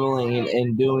traveling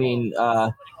and doing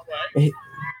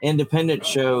independent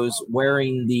shows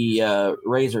wearing the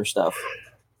Razor stuff.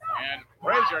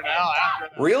 Razor now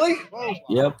after really?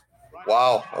 Yep.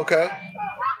 Wow. Okay.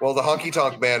 Well, the Honky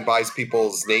Tonk Man buys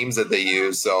people's names that they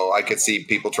use, so I could see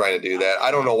people trying to do that.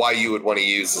 I don't know why you would want to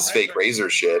use this fake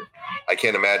Razor shit. I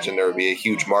can't imagine there would be a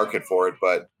huge market for it,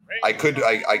 but I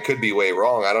could be way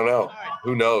wrong. I don't know.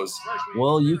 Who knows?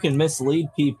 Well, you can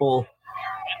mislead people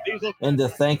into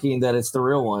thinking that it's the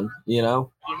real one, you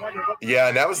know? Yeah,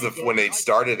 and that was when they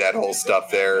started that whole stuff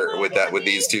there with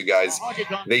these two guys.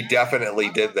 They definitely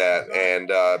did that,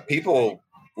 and people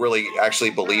really actually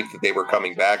believed that they were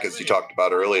coming back, as you talked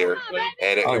about earlier,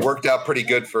 and it worked out pretty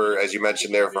good for, as you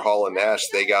mentioned there, for Hall and Nash.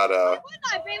 They got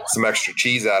some extra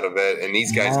cheese out of it, and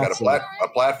these guys got a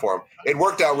platform. It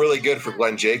worked out really good for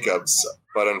Glenn Jacobs,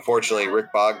 but unfortunately, Rick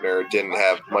Bogner didn't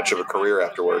have much of a career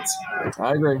afterwards.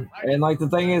 I agree, and like the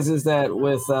thing is that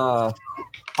with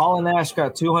Hall and Nash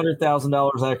got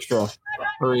 $200,000 extra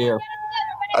per year.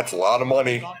 That's a lot of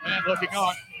money.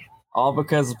 All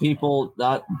because of people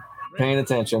not paying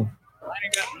attention.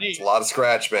 It's a lot of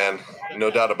scratch, man. No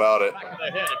doubt about it.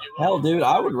 Hell, dude,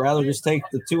 I would rather just take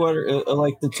the 200,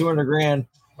 like the 200 grand,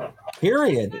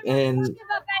 period, and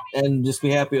just be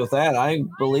happy with that.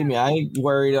 Believe me, I ain't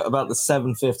worried about the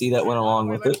 750 that went along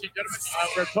with it.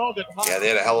 Yeah, they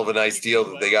had a hell of a nice deal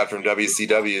that they got from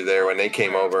WCW there when they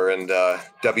came over, and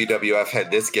WWF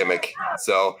had this gimmick.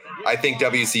 So I think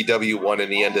WCW won in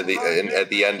the end of at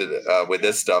the end with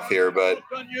this stuff here. But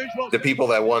the people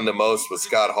that won the most was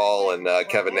Scott Hall and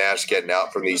Kevin Nash getting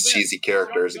out from these cheesy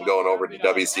characters and going over to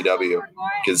WCW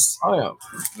because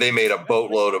they made a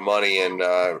boatload of money and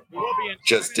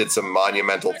just did some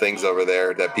monumental things over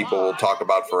there that people will talk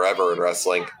about forever in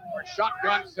wrestling.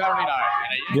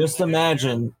 Just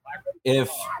imagine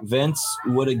if Vince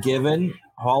would have given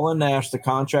Hall and Nash the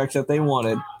contracts that they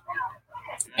wanted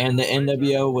and the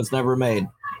NWO was never made.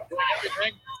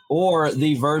 Or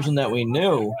the version that we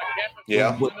knew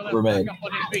was never made.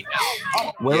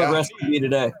 Where would wrestling be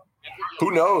today? Who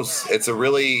knows? It's a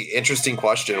really interesting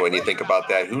question when you think about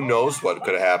that. Who knows what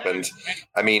could have happened?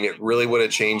 I mean, it really would have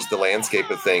changed the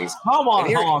landscape of things. Come on,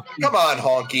 Honky. Come on,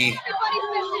 Honky.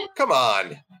 Come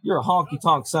on. You're a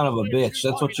honky-tonk son of a bitch.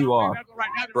 That's what you are.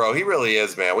 Bro, he really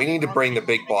is, man. We need to bring the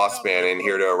big boss man in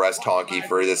here to arrest Honky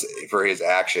for his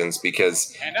actions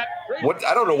because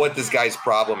I don't know what this guy's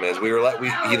problem is.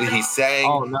 He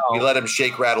sang, we let him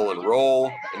shake, rattle, and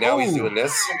roll, and now he's doing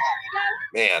this.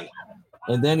 Man.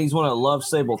 And then he's one of Love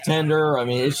Sable Tender. I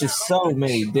mean, it's just so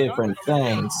many different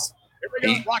things.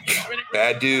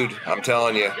 Bad dude, I'm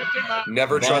telling you.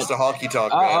 Never trust a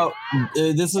honky-tonk man.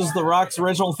 This is The Rock's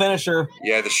original finisher.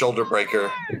 Yeah, the shoulder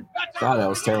breaker. God, that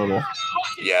was terrible.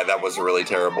 Yeah, that was a really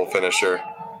terrible finisher.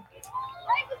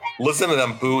 Listen to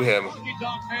them boo him.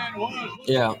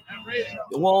 Yeah.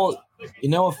 Well,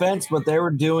 no offense, but they were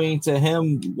doing to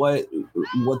him what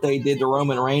they did to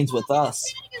Roman Reigns with us.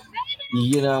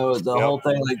 You know, the whole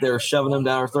thing, like they were shoving him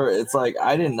down our throat. It's like,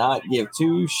 I did not give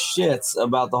two shits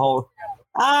about the whole,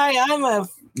 I'm a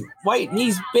white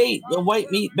meat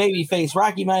baby face.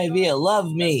 Rocky Maivia,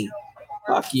 love me.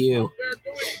 Fuck you.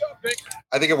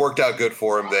 I think it worked out good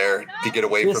for him there to get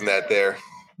away from that there.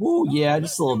 Ooh, yeah,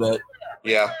 just a little bit.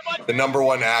 Yeah, the number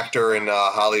one actor in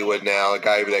Hollywood now, a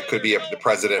guy that could be the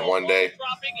president one day.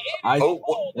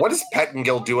 What is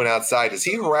Pettengill doing outside? Is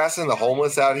he harassing the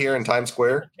homeless out here in Times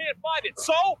Square?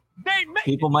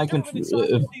 People might confuse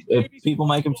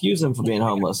him for being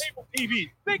homeless.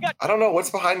 I don't know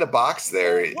what's behind the box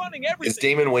there. Is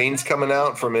Damon Wayans coming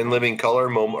out from In Living Color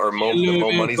the Mo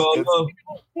Money's Kids?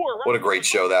 What a great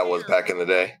show that was back in the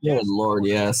day. Good Lord,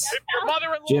 yes.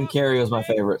 Jim Carrey was my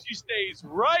favorite.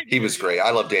 He was great.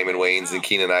 I love Damon Wayans and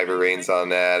Keenan Ivory Wayans on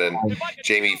that, and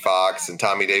Jamie Foxx and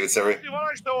Tommy Davis.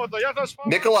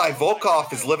 Nikolai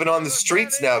Volkov is living on the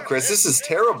streets now, Chris. This is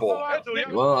terrible.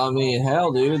 Well, I mean,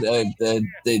 hell, dude.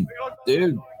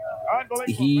 Dude,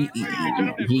 he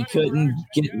couldn't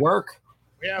get work.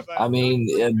 I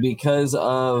mean, because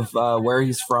of where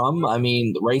he's from. I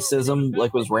mean, racism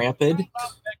was rampant,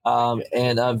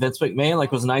 and Vince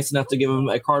McMahon was nice enough to give him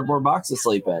a cardboard box to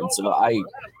sleep in. So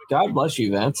God bless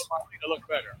you, Vince.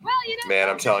 Man,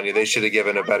 I'm telling you, they should have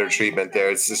given a better treatment there.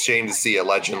 It's a shame to see a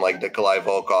legend like Nikolai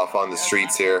Volkov on the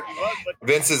streets here.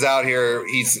 Vince is out here.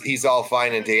 He's all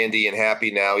fine and dandy and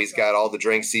happy now. He's got all the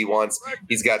drinks he wants.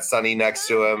 He's got Sonny next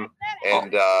to him,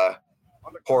 and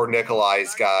poor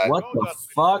Nikolai's got... What the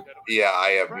fuck? Yeah, I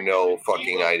have no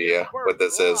fucking idea what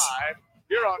this is.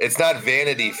 It's not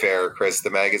Vanity Fair, Chris, the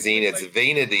magazine. It's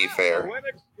Vanity Fair.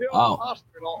 Oh.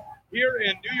 Here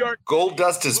in New York.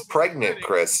 Goldust is pregnant,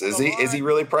 Chris. Is he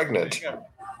really pregnant?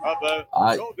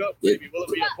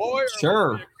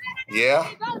 Sure. Yeah.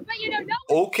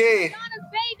 Okay.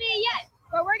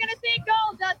 But we're gonna see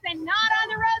Goldust and not on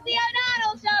the Rosie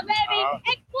O'Donnell show, baby.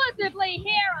 Exclusively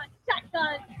here on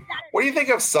Shotgun Saturday. What do you think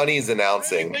of Sonny's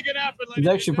announcing? She's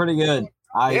actually pretty good.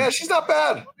 Yeah, she's not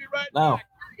bad. No,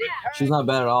 she's not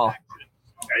bad at all.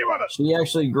 She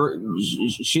actually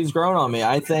she's grown on me.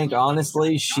 I think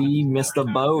honestly, she missed the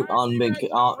boat on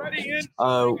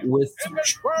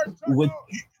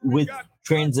with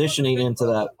transitioning into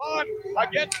that.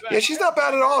 Yeah, she's not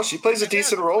bad at all. She plays a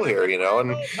decent role here,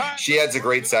 and she adds a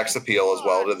great sex appeal as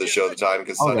well to the show at the time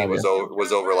because Sonny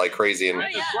was over like crazy, and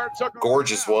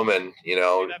gorgeous woman,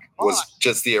 was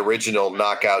just the original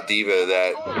knockout diva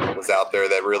that was out there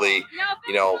that really,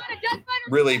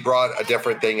 really brought a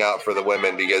different thing out for the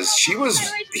women because she was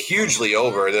hugely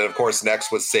over. And then of course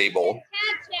next was Sable,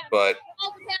 but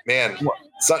man,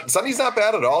 Sonny's not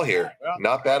bad at all here.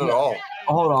 Not bad at all.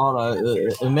 Hold on.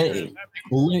 Let me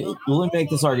make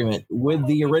this argument. Would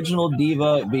the original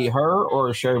diva be her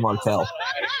or Sherry Martel?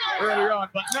 earlier on,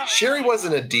 but not Sherry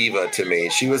wasn't a diva to me.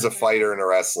 She was a fighter and a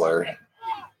wrestler.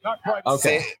 quite.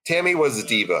 Okay. Tammy was a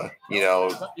diva,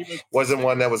 wasn't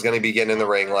one that was going to be getting in the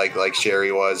ring like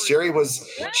Sherry was.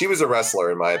 She was a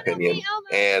wrestler in my opinion.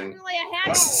 And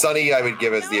Sunny I would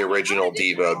give as the original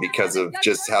diva because of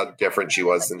just how different she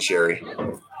was than Sherry.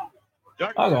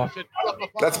 Okay.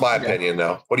 That's my opinion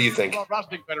though. What do you think?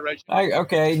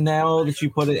 Okay, now that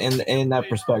you put it in that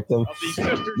perspective,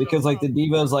 because like the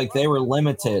divas, like they were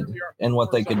limited in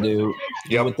what they could do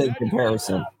within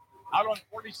comparison.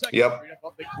 Yep.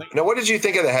 Now, what did you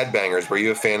think of the Headbangers? Were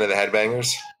you a fan of the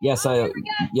Headbangers? Yes,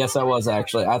 I was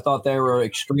actually. I thought they were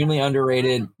extremely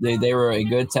underrated. They were a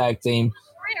good tag team,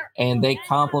 and they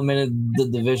complemented the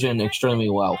division extremely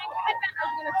well.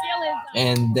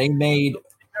 And they made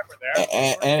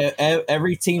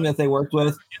every team that they worked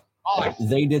with,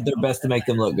 they did their best to make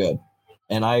them look good.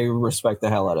 And I respect the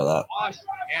hell out of that.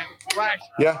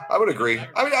 Yeah, I would agree.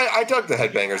 I mean, I dug the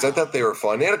Headbangers. I thought they were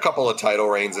fun. They had a couple of title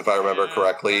reigns, if I remember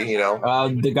correctly,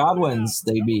 The Godwins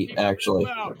they beat, actually.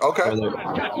 Okay.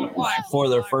 For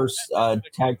their first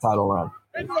tag title run.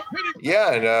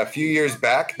 Yeah, and a few years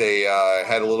back, they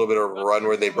had a little bit of a run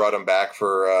where they brought them back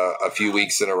for a few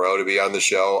weeks in a row to be on the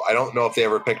show. I don't know if they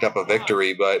ever picked up a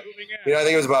victory, but I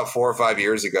think it was about 4 or 5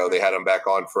 years ago they had them back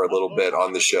on for a little bit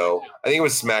on the show. I think it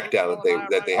was SmackDown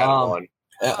that they had them on.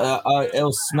 It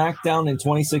was SmackDown in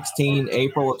 2016,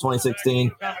 April of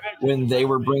 2016, when they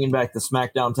were bringing back the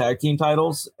SmackDown tag team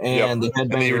titles, and the Headbangers.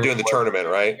 And they were doing the tournament,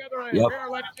 right? Yep.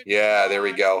 Yeah, there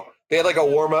we go. They had like a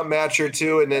warm-up match or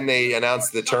two, and then they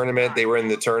announced the tournament. They were in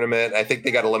the tournament. I think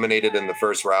they got eliminated in the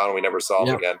first round. We never saw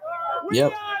them again.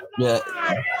 Yep. Yeah.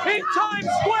 In Times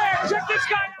Square, check this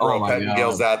guy. Oh my God.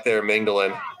 Pettingill's out there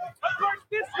mingling. Of course,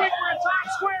 this week we're in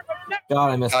Times Square, but next God,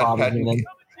 I miss Bobby Heenan.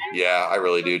 Yeah, I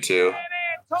really do too.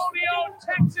 Antonio,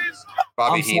 Texas.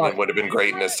 Bobby I'm Heenan sorry. would have been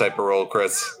great in this type of role,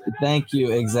 Chris. Thank you.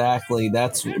 Exactly.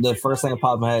 That's the first thing that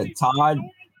popped in my head. Todd,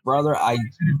 brother, I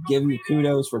give you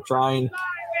kudos for trying,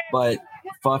 but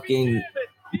fucking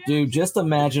dude, just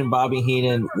imagine Bobby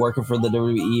Heenan working for the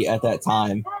WWE at that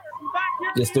time,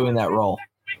 just doing that role.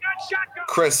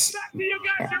 Chris,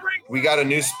 we got a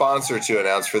new sponsor to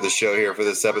announce for the show here for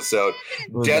this episode.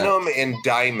 Who's Denim and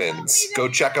Diamonds. Go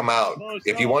check them out.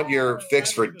 If you want your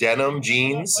fix for denim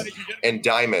jeans and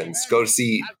diamonds, go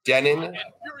see Denim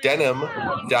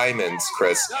Diamonds,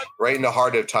 Chris, right in the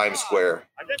heart of Times Square.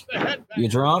 You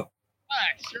drunk?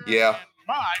 Yeah.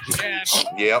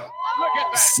 Yep.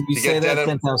 You To say get that denim-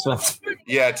 10 times fast.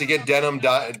 Yeah, to get denim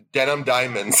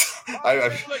diamonds.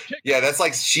 Yeah, that's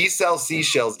like she sells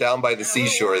seashells down by the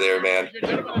seashore there, man.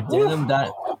 Denim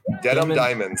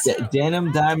Diamonds.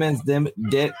 Denim diamonds.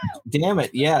 Damn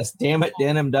it. Yes. Damn it.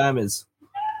 Denim diamonds.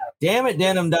 Damn it.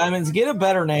 Denim diamonds. Get a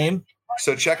better name.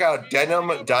 So check out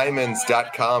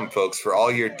denimdiamonds.com, folks, for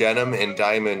all your denim and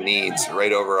diamond needs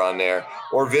right over on there.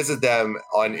 Or visit them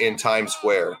in Times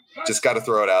Square. Just got to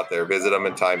throw it out there. Visit them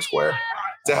in Times Square.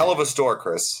 It's a hell of a store,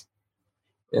 Chris.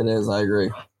 It is. I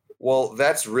agree. Well,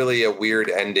 that's really a weird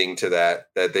ending to that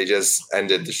they just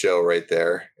ended the show right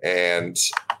there. And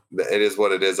it is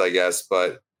what it is, I guess.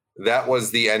 But that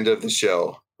was the end of the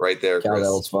show right there, God, Chris.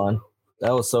 that was fun.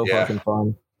 That was so fucking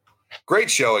fun.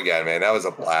 Great show again, man. That was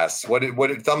a blast. What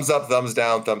thumbs up, thumbs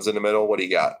down, thumbs in the middle? What do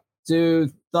you got?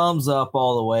 Dude, thumbs up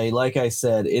all the way. Like I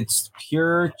said, it's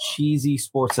pure cheesy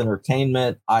sports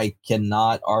entertainment. I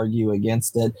cannot argue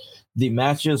against it. The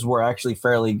matches were actually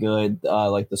fairly good.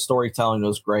 Like the storytelling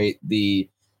was great. The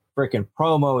freaking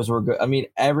promos were good. I mean,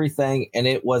 everything, and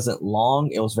it wasn't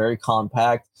long. It was very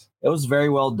compact. It was very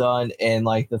well done. And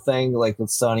like the thing, like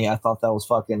with Sonny, I thought that was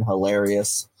fucking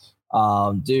hilarious.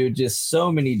 Dude, just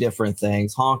so many different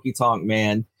things. Honky Tonk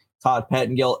Man, Todd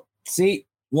Pettengill. See,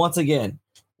 once again,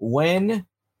 when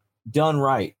done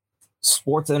right,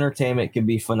 sports entertainment can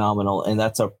be phenomenal, and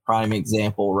that's a prime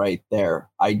example right there.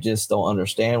 I just don't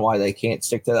understand why they can't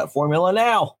stick to that formula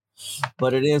now,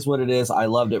 but it is what it is. I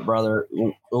loved it, brother.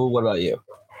 Ooh, what about you?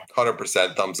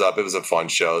 100% thumbs up. It was a fun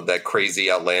show. That crazy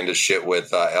outlandish shit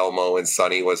with Elmo and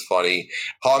Sonny was funny.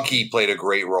 Honky played a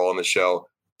great role in the show.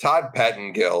 Todd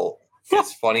Pettengill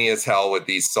is funny as hell with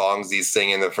these songs he's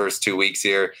singing the first 2 weeks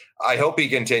here. I hope he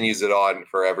continues it on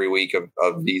for every week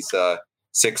of these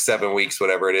 6-7 weeks,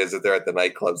 whatever it is that they're at the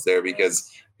nightclubs there, because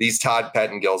these Todd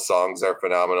Pettengill songs are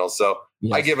phenomenal. So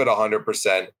Yes. I give it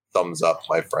 100% thumbs up,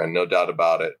 my friend. No doubt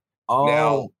about it. Oh,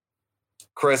 Now,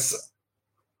 Chris,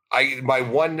 my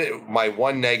one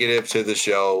negative to the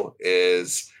show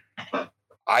is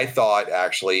I thought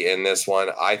actually in this one,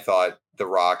 I thought The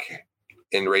Rock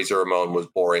and Razor Ramon was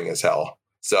boring as hell.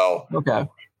 So okay.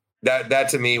 That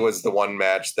to me was the one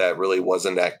match that really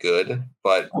wasn't that good,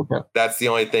 but that's the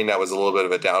only thing that was a little bit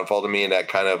of a downfall to me, and that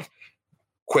kind of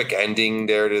quick ending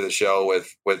there to the show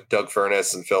with Doug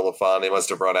Furnas and Phil LaFon. They must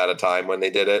have run out of time when they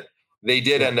did it. They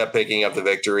did end up picking up the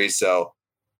victory, so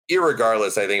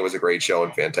irregardless, I think it was a great show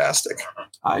and fantastic.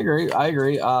 I agree.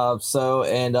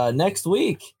 Next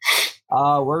week,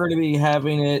 we're going to be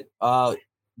having it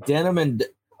Denim and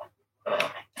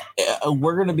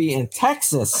we're going to be in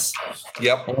Texas.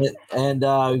 Yep. And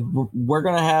we're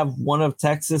going to have one of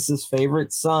Texas's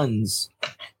favorite sons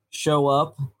show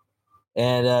up.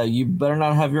 And you better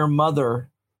not have your mother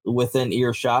within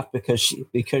earshot because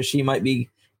she might be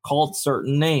called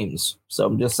certain names. So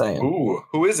I'm just saying. Ooh,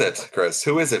 who is it, Chris?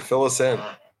 Who is it? Fill us in.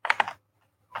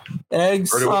 Egg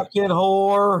sucking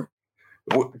whore.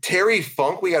 Terry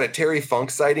Funk. We got a Terry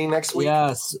Funk sighting next week.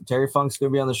 Yes, Terry Funk's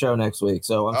gonna be on the show next week,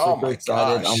 so I'm super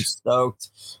excited. Gosh. I'm stoked.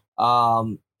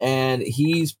 And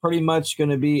he's pretty much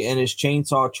gonna be in his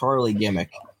Chainsaw Charlie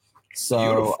gimmick.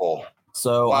 So beautiful.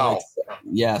 So wow.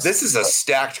 Yes, this is a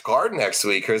stacked card next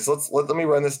week, Chris. Let me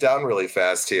run this down really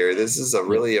fast here. This is a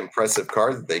really impressive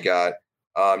card that they got.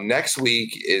 Next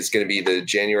week is going to be the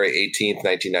January 18th,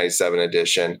 1997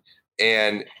 edition,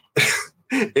 and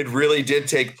it really did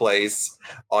take place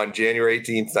on January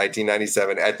 18th,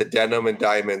 1997 at the Denim and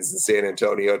Diamonds in San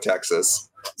Antonio, Texas.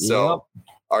 So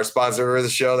our sponsor of the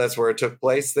show, that's where it took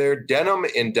place there. Denim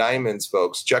and Diamonds,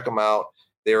 folks, check them out.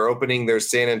 They're opening their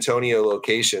San Antonio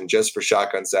location just for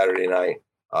Shotgun Saturday Night.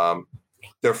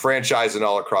 They're franchising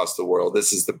all across the world.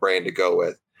 This is the brand to go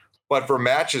with. But for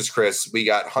matches, Chris, we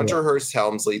got Hunter Hearst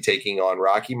Helmsley taking on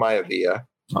Rocky Maivia.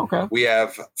 Okay. We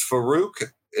have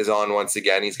Farouk is on once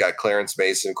again. He's got Clarence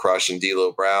Mason, Crush, and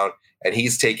D'Lo Brown, and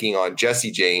he's taking on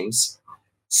Jesse James.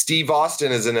 Steve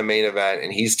Austin is in the main event,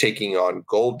 and he's taking on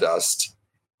Goldust.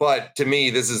 But to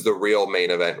me, this is the real main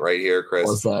event right here, Chris.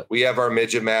 What's that? We have our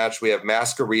midget match. We have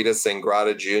Masquerita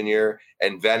Sangrata Jr.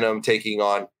 and Venom taking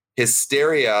on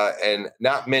Hysteria and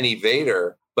not Mini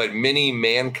Vader, but Mini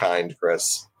Mankind,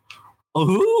 Chris.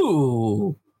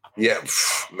 Ooh. Yeah,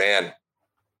 man.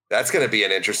 That's going to be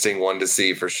an interesting one to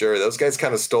see for sure. Those guys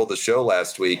kind of stole the show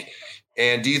last week.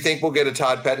 And do you think we'll get a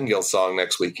Todd Pettengill song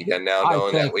next week again now,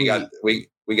 knowing that we got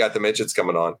the midgets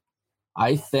coming on?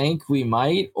 I think we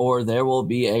might, or there will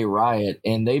be a riot,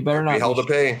 and they better not be held to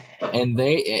pay. And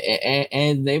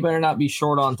they better not be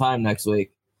short on time next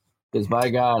week, because by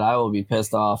God, I will be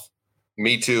pissed off.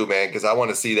 Me too, man, because I want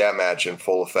to see that match in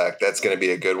full effect. That's going to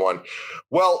be a good one.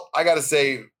 Well, I got to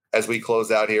say, as we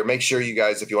close out here, make sure you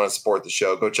guys, if you want to support the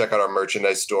show, go check out our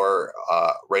merchandise store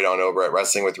right on over at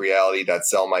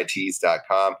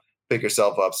wrestlingwithreality.sellmytees.com. Pick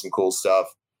yourself up some cool stuff.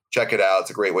 Check it out. It's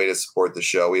a great way to support the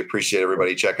show. We appreciate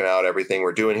everybody checking out everything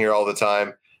we're doing here all the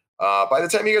time. By the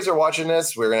time you guys are watching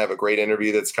this, we're going to have a great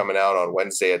interview that's coming out on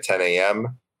Wednesday at 10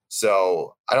 a.m.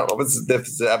 So I don't know if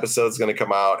the episode's going to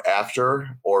come out after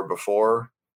or before,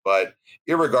 but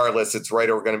irregardless, it's right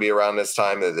going to be around this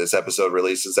time that this episode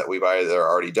releases that we've either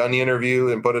already done the interview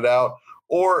and put it out,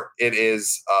 or it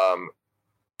is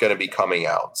going to be coming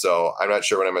out. So I'm not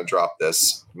sure when I'm going to drop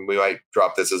this. We might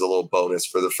drop this as a little bonus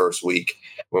for the first week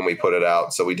when we put it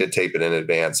out. So we did tape it in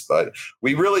advance, but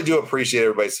we really do appreciate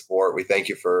everybody's support. We thank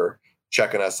you for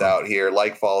checking us out here.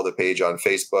 Follow the page on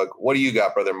Facebook. What do you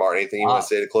got, Brother Martin? Anything you want to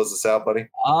say to close this out, buddy?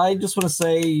 I just want to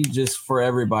say, just for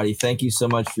everybody, thank you so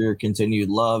much for your continued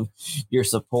love, your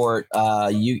support.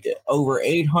 You over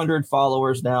 800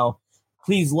 followers now.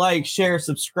 Please like, share,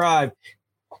 subscribe.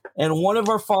 And one of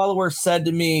our followers said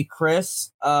to me,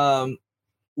 Chris,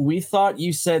 we thought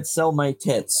you said sell my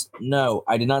tits. No,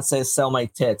 I did not say sell my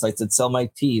tits. I said sell my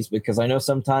tees, because I know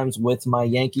sometimes with my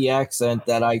Yankee accent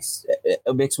that I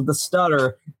mix with the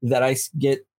stutter that I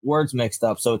get words mixed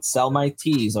up. So it's sell my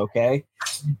tees, okay?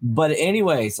 But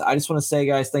anyways, I just want to say,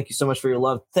 guys, thank you so much for your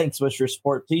love. Thanks so much for your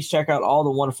support. Please check out all the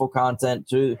wonderful content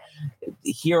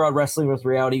here on Wrestling with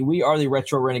Reality. We are the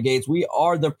Retro Renegades. We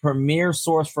are the premier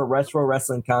source for retro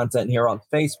wrestling content here on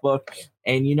Facebook.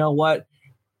 And you know what?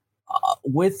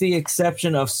 With the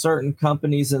exception of certain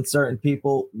companies and certain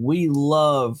people, we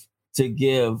love to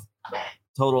give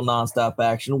total nonstop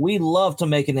action. We love to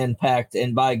make an impact,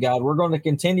 and by God, we're going to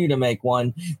continue to make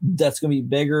one that's going to be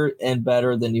bigger and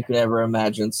better than you could ever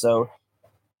imagine. So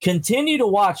continue to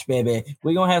watch, baby.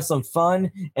 We're going to have some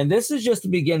fun, and this is just the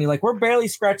beginning. Like, we're barely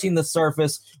scratching the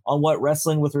surface on what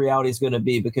Wrestling with Reality is going to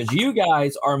be, because you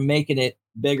guys are making it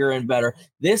bigger and better.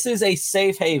 This is a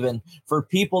safe haven for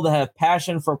people that have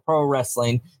passion for pro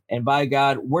wrestling, and by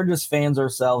God, we're just fans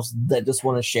ourselves that just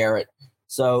want to share it.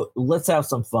 So let's have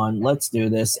some fun. Let's do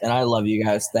this. And I love you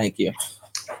guys. Thank you.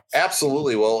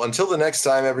 Absolutely. Well, until the next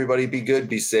time, everybody, be good,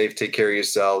 be safe, take care of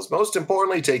yourselves. Most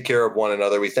importantly, take care of one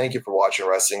another. We thank you for watching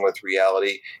Wrestling with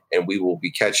Reality, and we will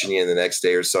be catching you in the next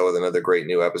day or so with another great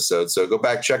new episode. So go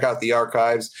back, check out the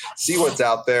archives, see what's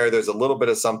out there. There's a little bit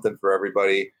of something for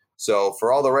everybody. So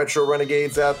for all the Retro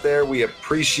Renegades out there, we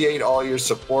appreciate all your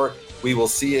support. We will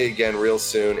see you again real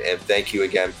soon, and thank you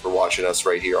again for watching us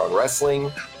right here on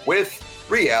Wrestling with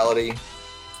Reality.